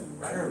 It's a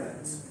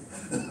paradise.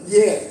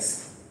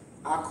 Yes,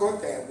 I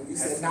caught that when you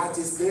said not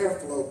just their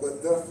flow,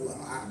 but the flow.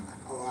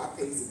 I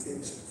paid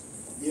attention.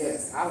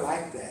 Yes, I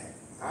like that.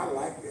 I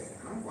like that.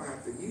 I'm gonna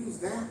have to use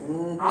that.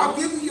 I'll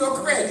give you your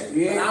credit,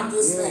 but I'm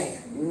just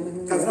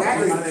saying. Cause that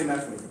My is, name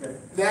actually, okay?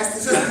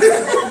 that's the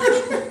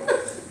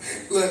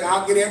look,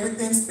 I'll get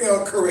everything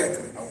spelled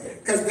correctly. Okay.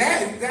 Cause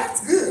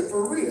that's good,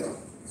 for real.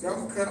 So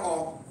I'm gonna cut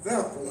off the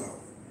flow.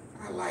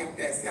 I like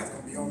that. See, that's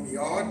gonna be on me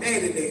all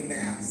day today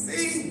now.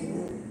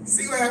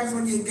 See what happens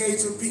when you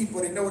engage with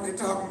people, they know what they're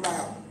talking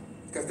about.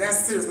 Because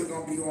that's seriously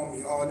gonna be on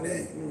me all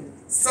day.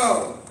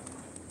 So,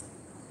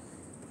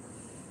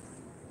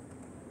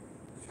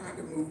 trying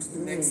to move to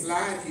the next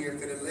slide here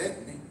if it'll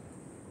let me.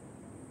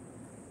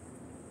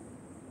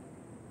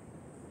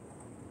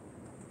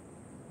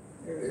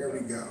 There we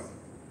go.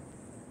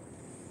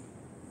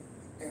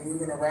 And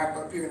we're gonna wrap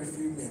up here in a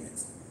few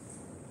minutes.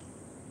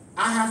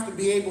 I have to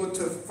be able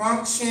to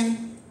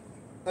function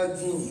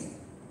again.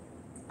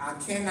 I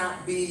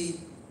cannot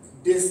be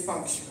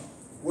dysfunctional.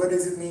 What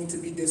does it mean to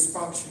be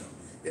dysfunctional?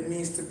 It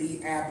means to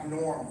be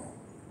abnormal.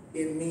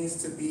 It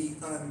means to be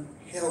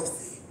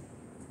unhealthy.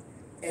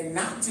 And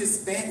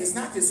it's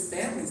not just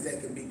families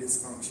that can be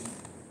dysfunctional.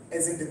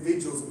 As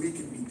individuals, we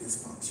can be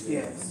dysfunctional.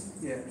 Yes,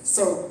 yes.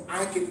 So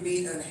I can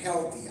be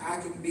unhealthy.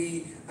 I can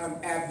be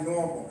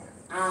abnormal.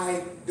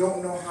 I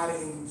don't know how to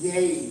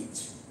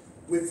engage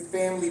with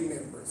family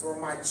members or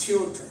my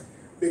children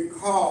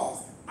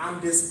because I'm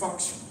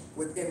dysfunctional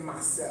within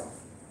myself.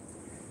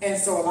 And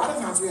so a lot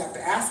of times we have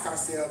to ask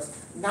ourselves,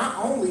 not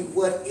only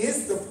what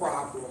is the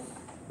problem,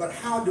 but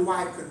how do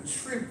I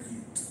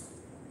contribute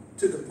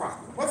to the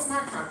problem? What's my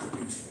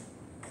contribution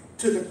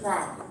to the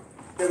problem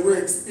that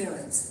we're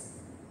experiencing?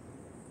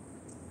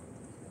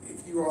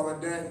 If you all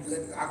are done,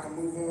 I can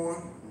move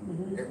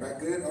on. Everybody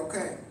good?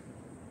 Okay.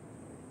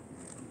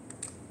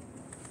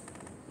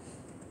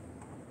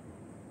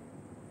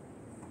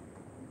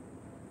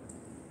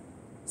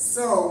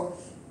 So,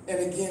 and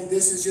again,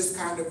 this is just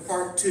kind of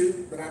part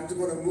 2, but I'm just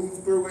going to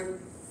move through it.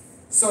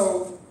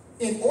 So,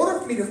 in order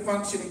for me to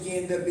function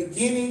again, the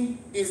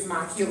beginning is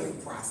my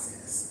healing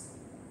process.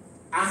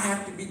 I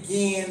have to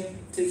begin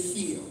to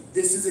heal.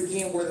 This is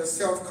again where the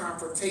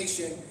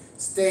self-confrontation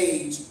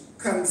stage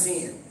comes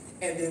in.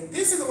 And then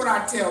this is what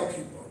I tell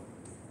people,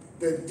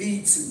 the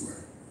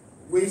detour,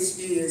 which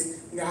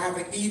is, I have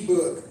an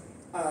ebook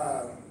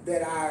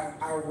that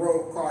I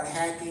wrote called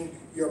Hacking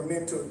Your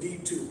Mental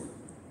Detour.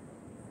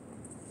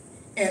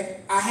 And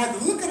I had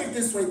to look at it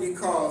this way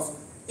because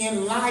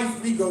in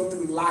life, we go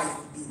through life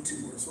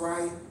detours,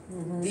 right?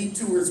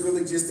 Detour is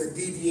really just a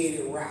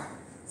deviated route.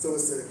 So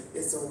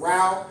it's a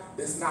route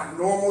that's not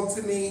normal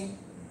to me,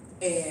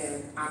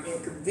 and I'm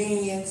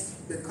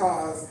inconvenienced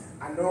because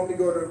I normally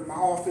go to my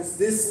office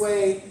this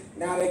way.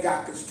 Now they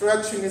got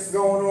construction that's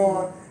going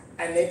on,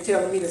 and they're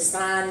telling me the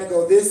sign to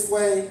go this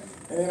way.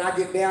 And then I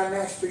get down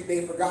that street,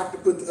 they forgot to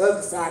put the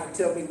other side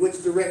to tell me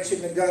which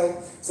direction to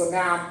go. So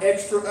now I'm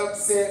extra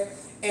upset.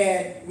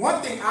 And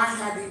one thing I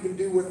had to even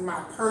do with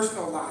my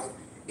personal life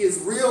is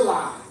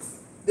realize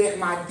that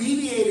my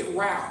deviated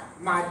route,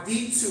 my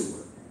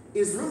detour,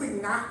 is really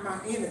not my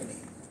enemy.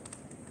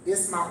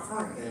 It's my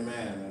friend. Amen,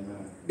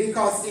 amen.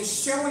 Because it's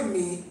showing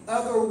me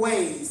other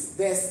ways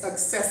that's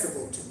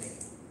accessible to me.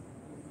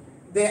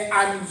 That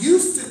I'm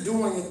used to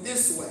doing it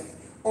this way,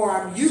 or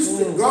I'm used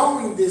to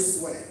going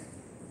this way.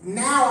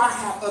 Now I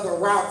have other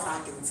routes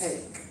I can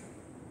take.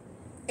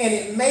 And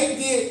it may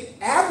get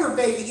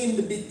aggravated in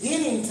the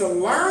beginning to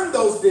learn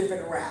those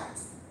different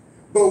routes.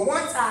 But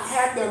once I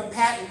had them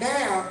packed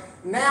down,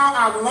 now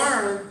I've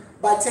learned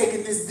by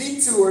taking this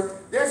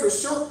detour, there's a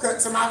shortcut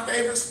to my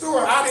favorite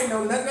store. I didn't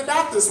know nothing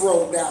about this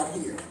road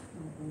down here.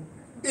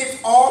 It's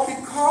all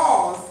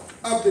because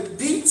of the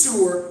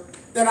detour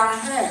that I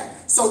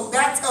had. So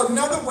that's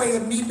another way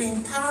of me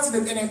being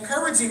positive and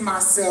encouraging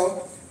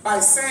myself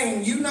by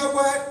saying, you know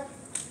what?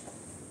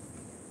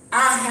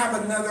 I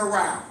have another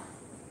route.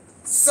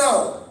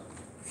 So,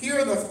 here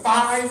are the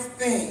 5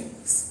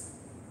 things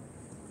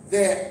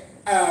that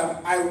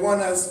I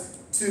want us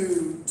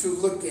to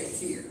look at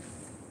here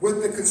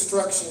with the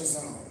construction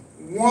zone.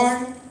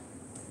 1,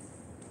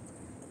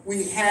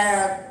 we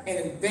have an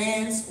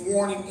advanced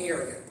warning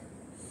area.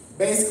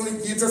 Basically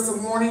gives us a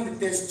warning that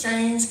there's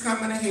change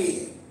coming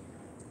ahead,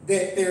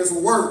 that there's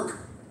work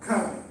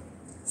coming.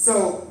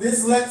 So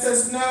this lets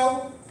us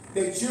know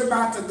that you're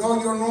about to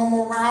go your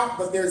normal route,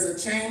 but there's a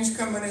change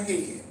coming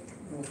ahead.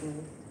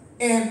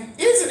 And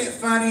isn't it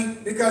funny?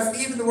 Because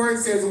even the word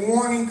says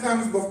warning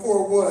comes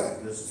before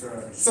what?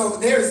 Destruction. So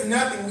there's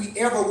nothing we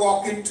ever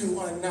walk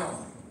into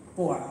unknown.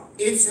 Wow.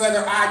 It's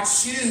whether I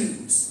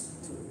choose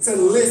to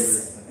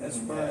listen. That's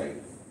right.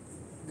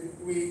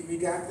 We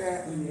got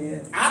that?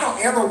 Yeah. I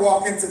don't ever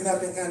walk into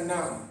nothing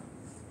unknown.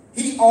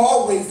 He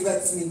always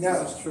lets me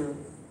know. That's true.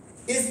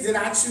 Did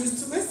I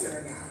choose to listen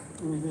or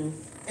not?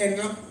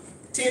 And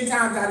 10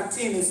 times out of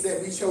 10 is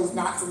that we chose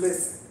not to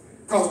listen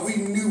because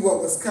we knew what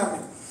was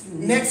coming.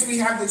 Next, we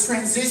have the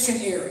transition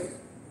area.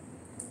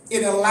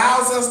 It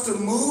allows us to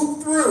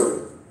move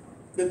through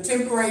the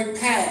temporary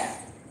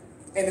path.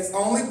 And it's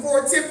only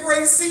for a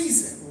temporary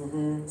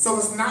season. So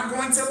it's not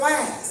going to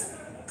last.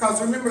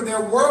 Because remember,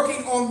 they're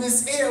working on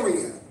this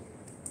area.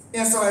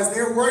 And so as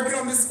they're working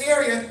on this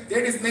area,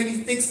 they're just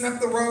maybe fixing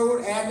up the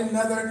road, adding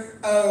another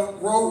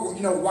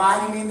road,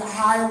 widening the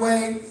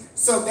highway.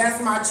 So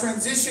that's my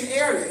transition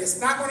area. It's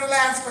not going to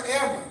last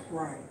forever.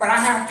 Right. But I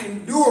have to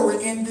endure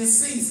it in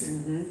this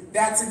season.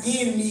 That's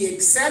again me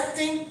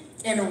accepting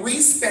and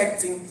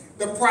respecting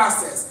the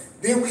process.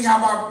 Then we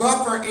have our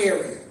buffer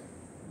area.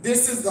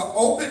 This is the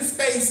open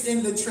space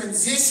in the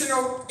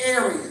transitional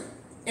area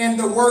and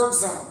the work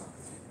zone.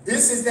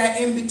 This is that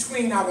in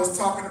between I was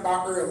talking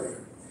about earlier.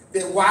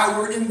 That while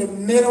we're in the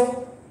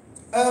middle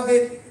of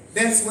it,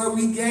 that's where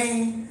we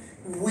gain.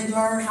 We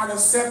learn how to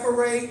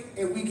separate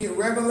and we get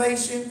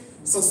revelation.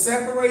 So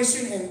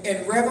separation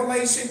and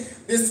revelation,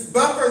 this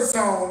buffer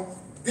zone,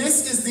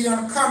 this is the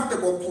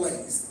uncomfortable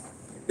place.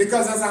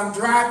 Because as I'm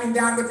driving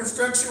down the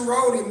construction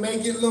road, it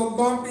may get a little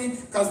bumpy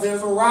because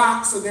there's a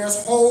rock, so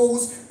there's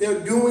holes,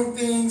 they're doing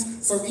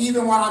things. So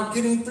even while I'm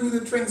getting through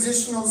the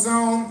transitional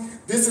zone,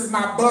 this is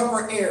my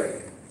buffer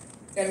area.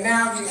 And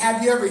now,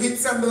 have you ever hit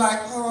something like,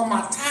 oh,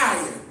 my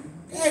tire?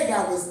 Hey,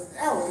 that was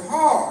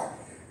hard.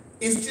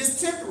 It's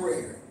just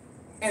temporary.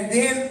 And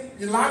then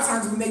a lot of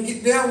times when they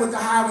get done with the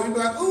highway, you'll be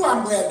like, ooh,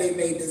 I'm glad they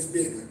made this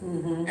bigger.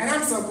 And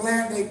I'm so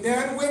glad they're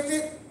done with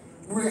it.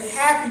 We're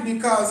happy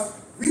because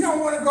we don't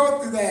want to go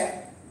through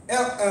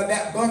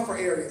that buffer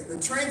area.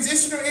 The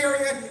transitional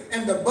area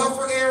and the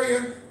buffer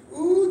area,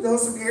 ooh,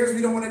 those are areas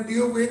we don't want to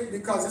deal with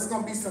because it's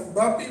going to be some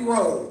bumpy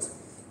roads.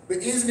 But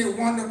isn't it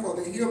wonderful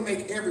that he'll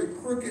make every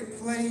crooked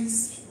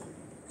place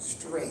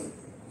straight?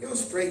 He'll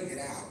straighten it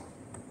out.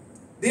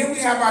 Then we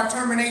have our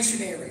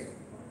termination area.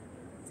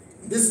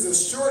 This is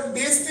a short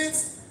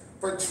distance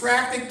for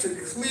traffic to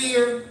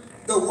clear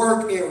the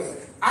work area.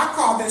 I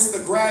call this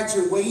the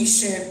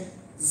graduation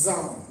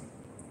zone,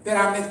 that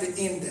I'm at the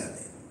end of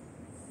it.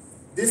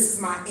 This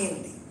is my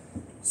ending.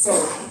 So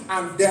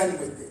I'm done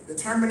with it. The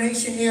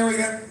termination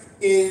area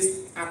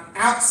is I'm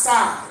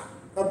outside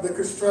of the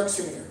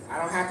construction area. I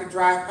don't have to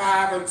drive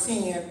 5 or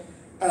 10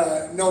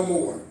 no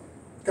more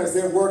because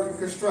they're working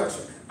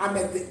construction. I'm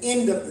at the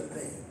end of the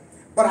thing.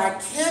 But I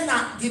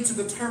cannot get to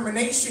the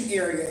termination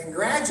area and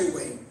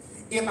graduate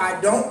if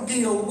I don't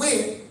deal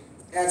with,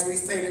 as we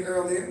stated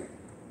earlier,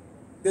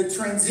 the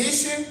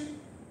transition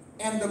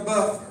and the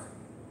buffer.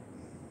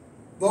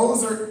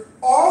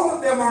 All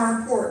of them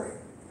are important.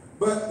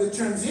 But the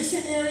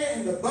transition area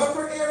and the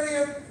buffer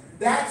area,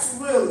 that's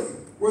really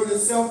where the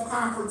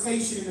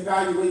self-confrontation and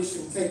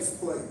evaluation takes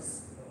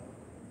place.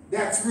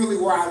 That's really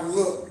where I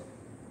look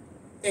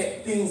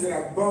at things that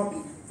are bumpy.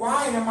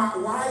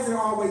 Why is it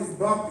always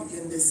bumpy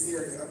in this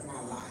area of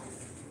my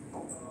life?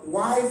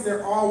 Why is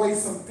there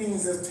always some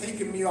things that's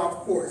taking me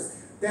off course?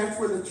 That's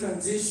where the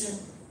transition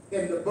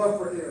and the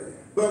buffer area.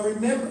 But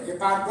remember,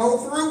 if I go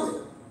through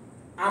it,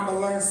 I'm going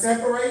to learn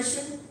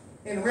separation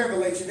and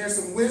revelation. There's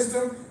some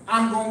wisdom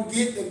I'm going to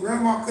get that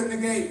grandma couldn't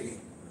have gave me.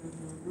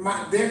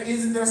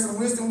 There some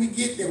wisdom we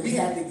get that we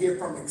have to get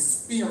from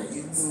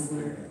experience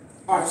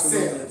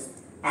ourselves.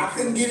 I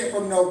couldn't get it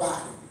from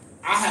nobody.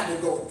 I had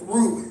to go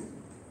through it.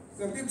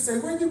 Some people say,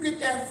 where'd you get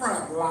that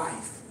from?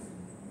 Life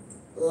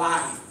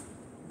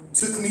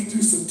took me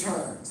through some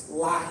turns.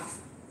 Life.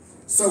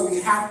 So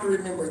we have to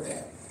remember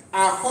that.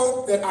 I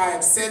hope that I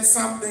have said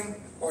something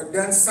or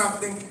done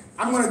something.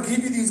 I'm going to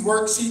give you these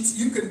worksheets.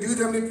 You can do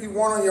them if you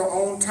want on your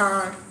own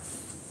time,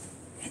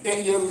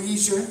 at your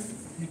leisure.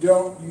 You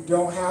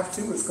don't have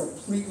to. It's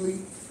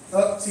completely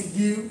up to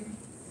you.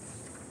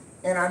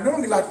 And I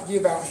normally like to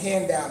give out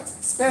handouts,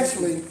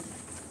 especially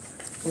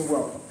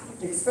during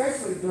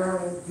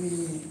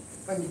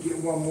let me get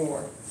one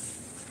more,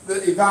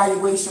 the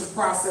evaluation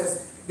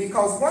process.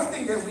 Because one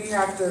thing that we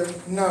have to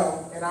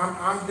know, and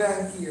I'm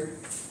done here,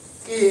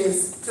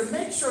 is to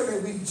make sure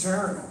that we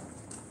journal.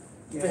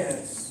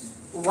 Yes.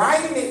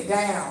 Writing it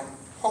down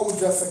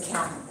holds us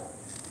accountable.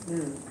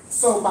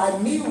 So by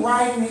me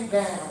writing it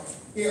down,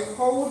 it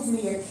holds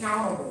me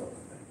accountable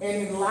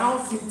and it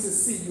allows me to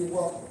see you're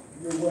welcome,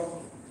 you're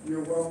welcome,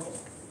 you're welcome.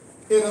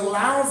 It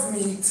allows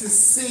me to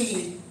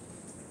see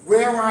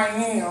where I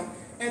am,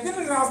 and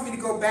then it allows me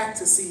to go back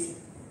to see,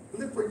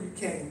 look where you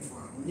came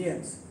from.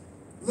 Yes.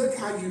 Look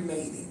how you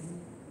made it.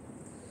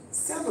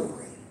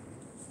 Celebrate.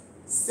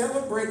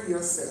 Celebrate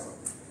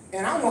yourself.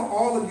 And I want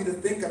all of you to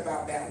think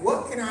about that.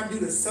 What can I do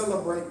to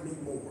celebrate me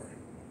more?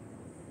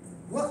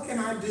 What can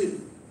I do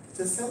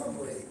to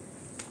celebrate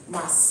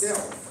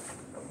myself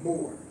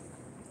more?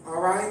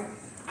 All right?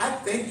 I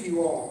thank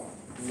you all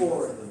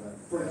for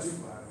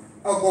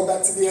go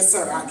back to the yes,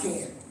 sir, I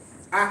can.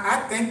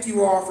 I thank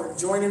you all for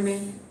joining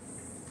me.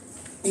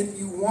 If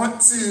you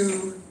want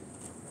to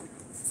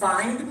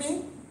find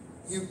me,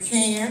 you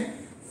can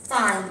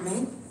find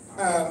me.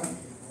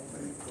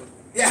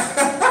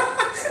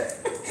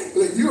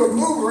 Look, you're a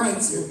mover,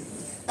 ain't you?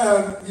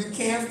 You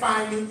can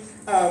find me.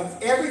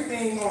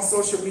 Everything on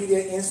social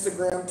media,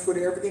 Instagram,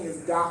 Twitter, everything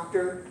is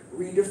Dr.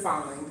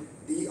 Redefined.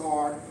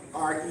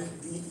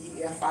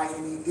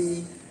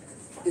 DRREDEFINED.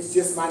 It's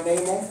just my name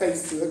on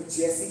Facebook,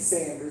 Jesse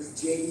Sanders,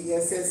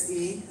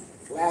 JESSE.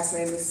 Last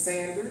name is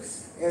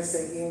Sanders,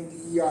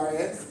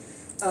 SANDERS.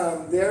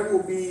 There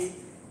will be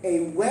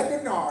a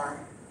webinar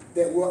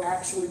that we'll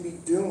actually be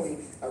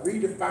doing, a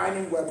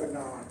redefining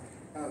webinar.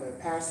 That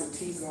Pastor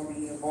T's gonna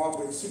be involved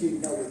with. She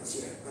didn't know it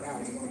yet, but I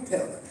was gonna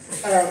tell her.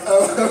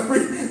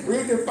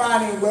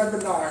 Redefining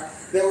webinar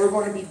that we're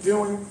going to be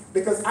doing,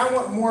 because I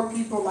want more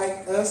people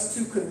like us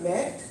to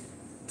connect,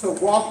 to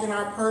walk in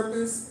our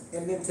purpose,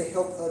 and then to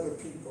help other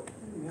people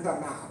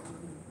come out.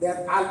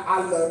 That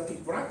I love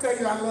people. When I tell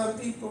you I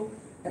love people,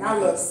 and I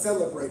love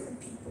celebrating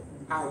people,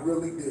 I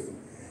really do.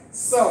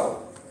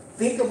 So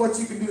think of what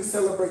you can do to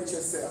celebrate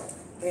yourself,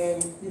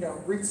 and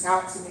reach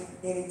out to me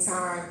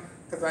anytime.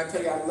 Because I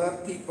tell you, I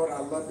love people, and I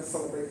love to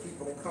celebrate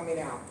people and coming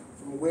out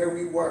from where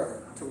we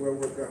were to where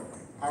we're going.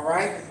 All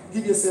right?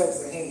 Give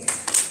yourselves a hand.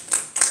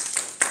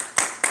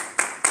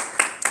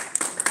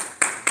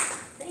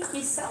 Thank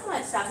you so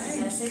much, Dr.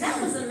 Jesse. That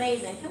was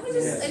amazing. Can we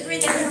just agree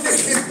that that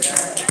was really good?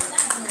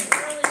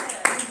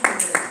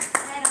 I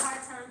had a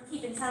hard time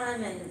keeping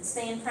time and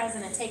staying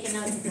present and taking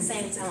notes at the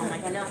same time.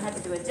 Like, I know I have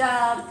to do a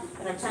job,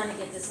 but I'm trying to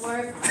get this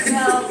work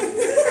myself.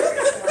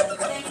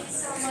 Thank you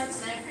so much,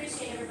 and I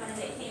appreciate everybody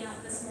that came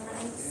out this morning.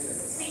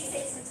 Please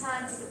take some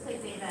time to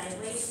complete the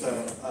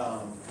evaluation. So,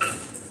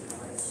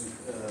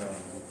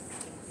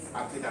 I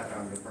think I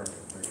found your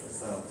perfect picture.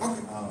 So,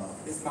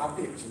 It's my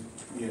picture.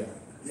 yeah.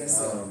 Yes,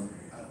 sir.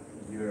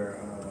 Your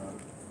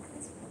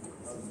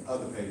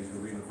other page, the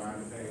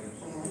Redefine page.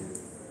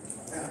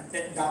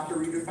 Dr.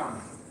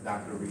 Redefine.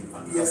 Dr.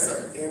 Redefine. Yes,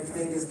 sir.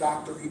 Everything is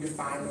Dr.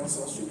 Redefine on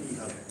social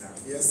media. Okay, got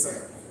it. Yes,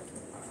 sir.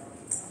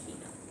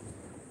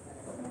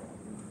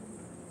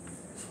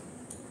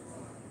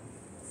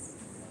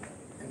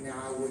 And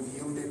now I will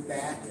yield it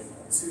back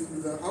to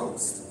the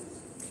host.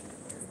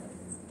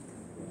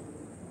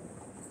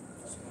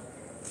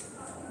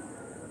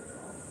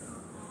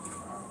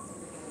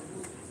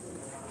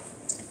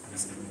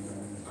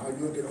 I'll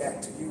yield it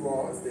back to you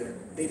all.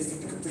 They just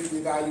need to complete the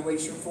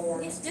evaluation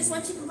forms. Just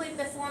once you complete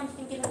the form, you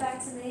can give it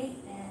back to me,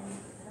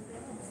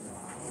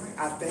 and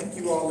I thank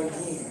you all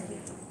again.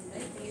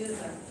 Thank you,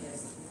 Dr.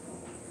 Jesse.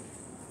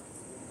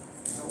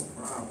 No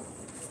problem.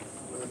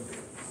 Loved it.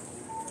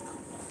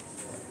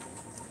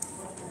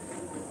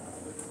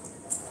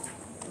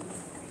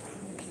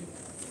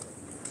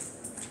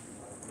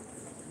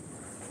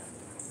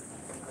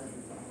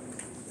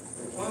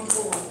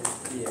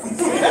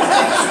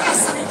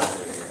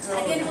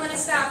 I didn't want to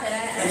stop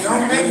it.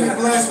 Don't make me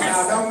blush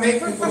now. Don't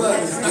make me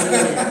blush.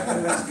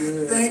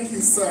 Thank you,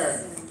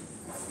 sir.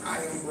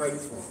 I am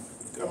grateful.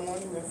 Good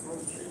morning, Miss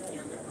Rose.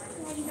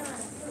 How you doing?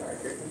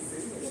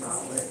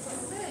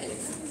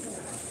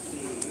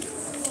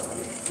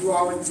 You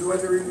all enjoy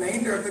the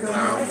remainder of the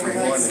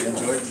conference.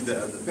 Enjoyed the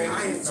other thing.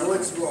 I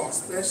enjoyed you all,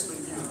 especially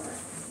you.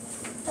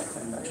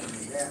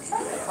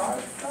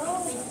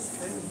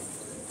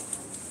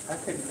 I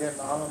couldn't get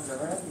my arms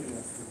around you.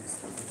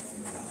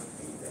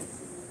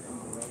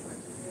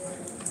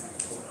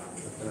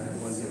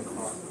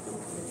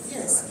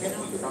 Yes, can you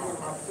get all of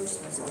my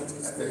Christmas on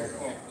this day?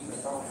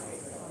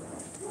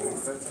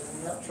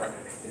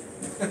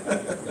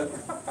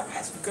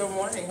 Good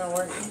morning, how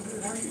are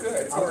you?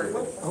 Good. How are you?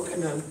 Okay,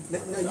 now you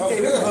Oh,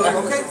 gave me a good.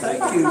 hug. Okay,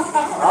 thank you.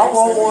 I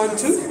want one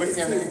too. What's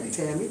your name?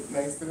 Tammy.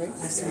 Nice to meet you.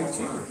 Nice to meet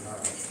you.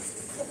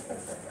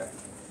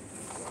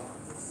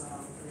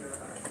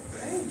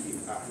 Thank you.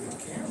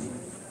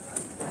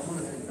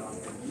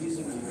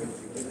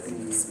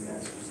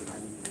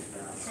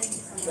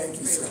 Thank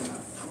you, sir.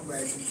 I'm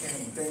glad you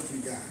came. Thank you,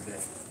 God.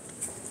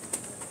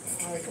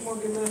 All right, come on,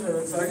 get another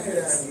hug so I can get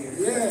out of here.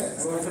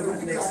 Yes. Going to the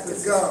We next got to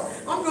session. go.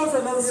 I'm going to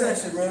another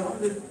session, man.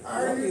 I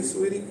love you,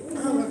 sweetie. I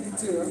love you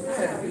too. I'm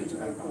glad to meet you.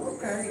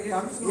 Okay, yeah,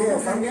 I'm just going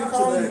Yes, to I'm hang gonna out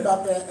call you today.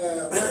 about that,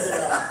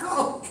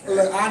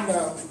 Look, I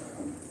know,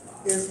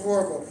 it's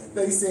horrible.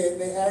 They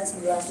asked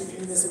me last week,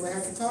 they said, well,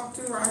 have you talked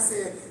to her? I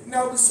said,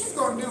 no, but she's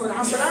gonna do it.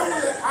 I'm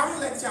gonna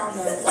let y'all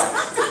know.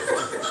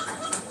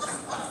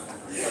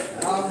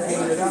 I'm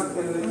good.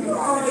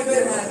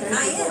 I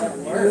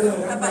am.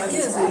 How about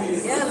you?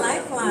 Yeah,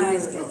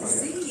 likewise. Good to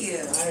see you.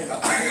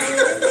 Hanging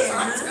in there,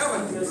 huh?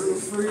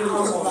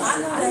 I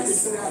know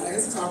that's.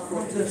 Let's talk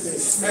for a few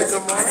minutes.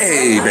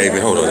 Hey, baby,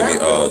 hold on. Let me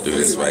do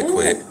this right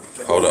quick.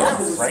 Hold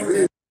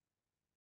on.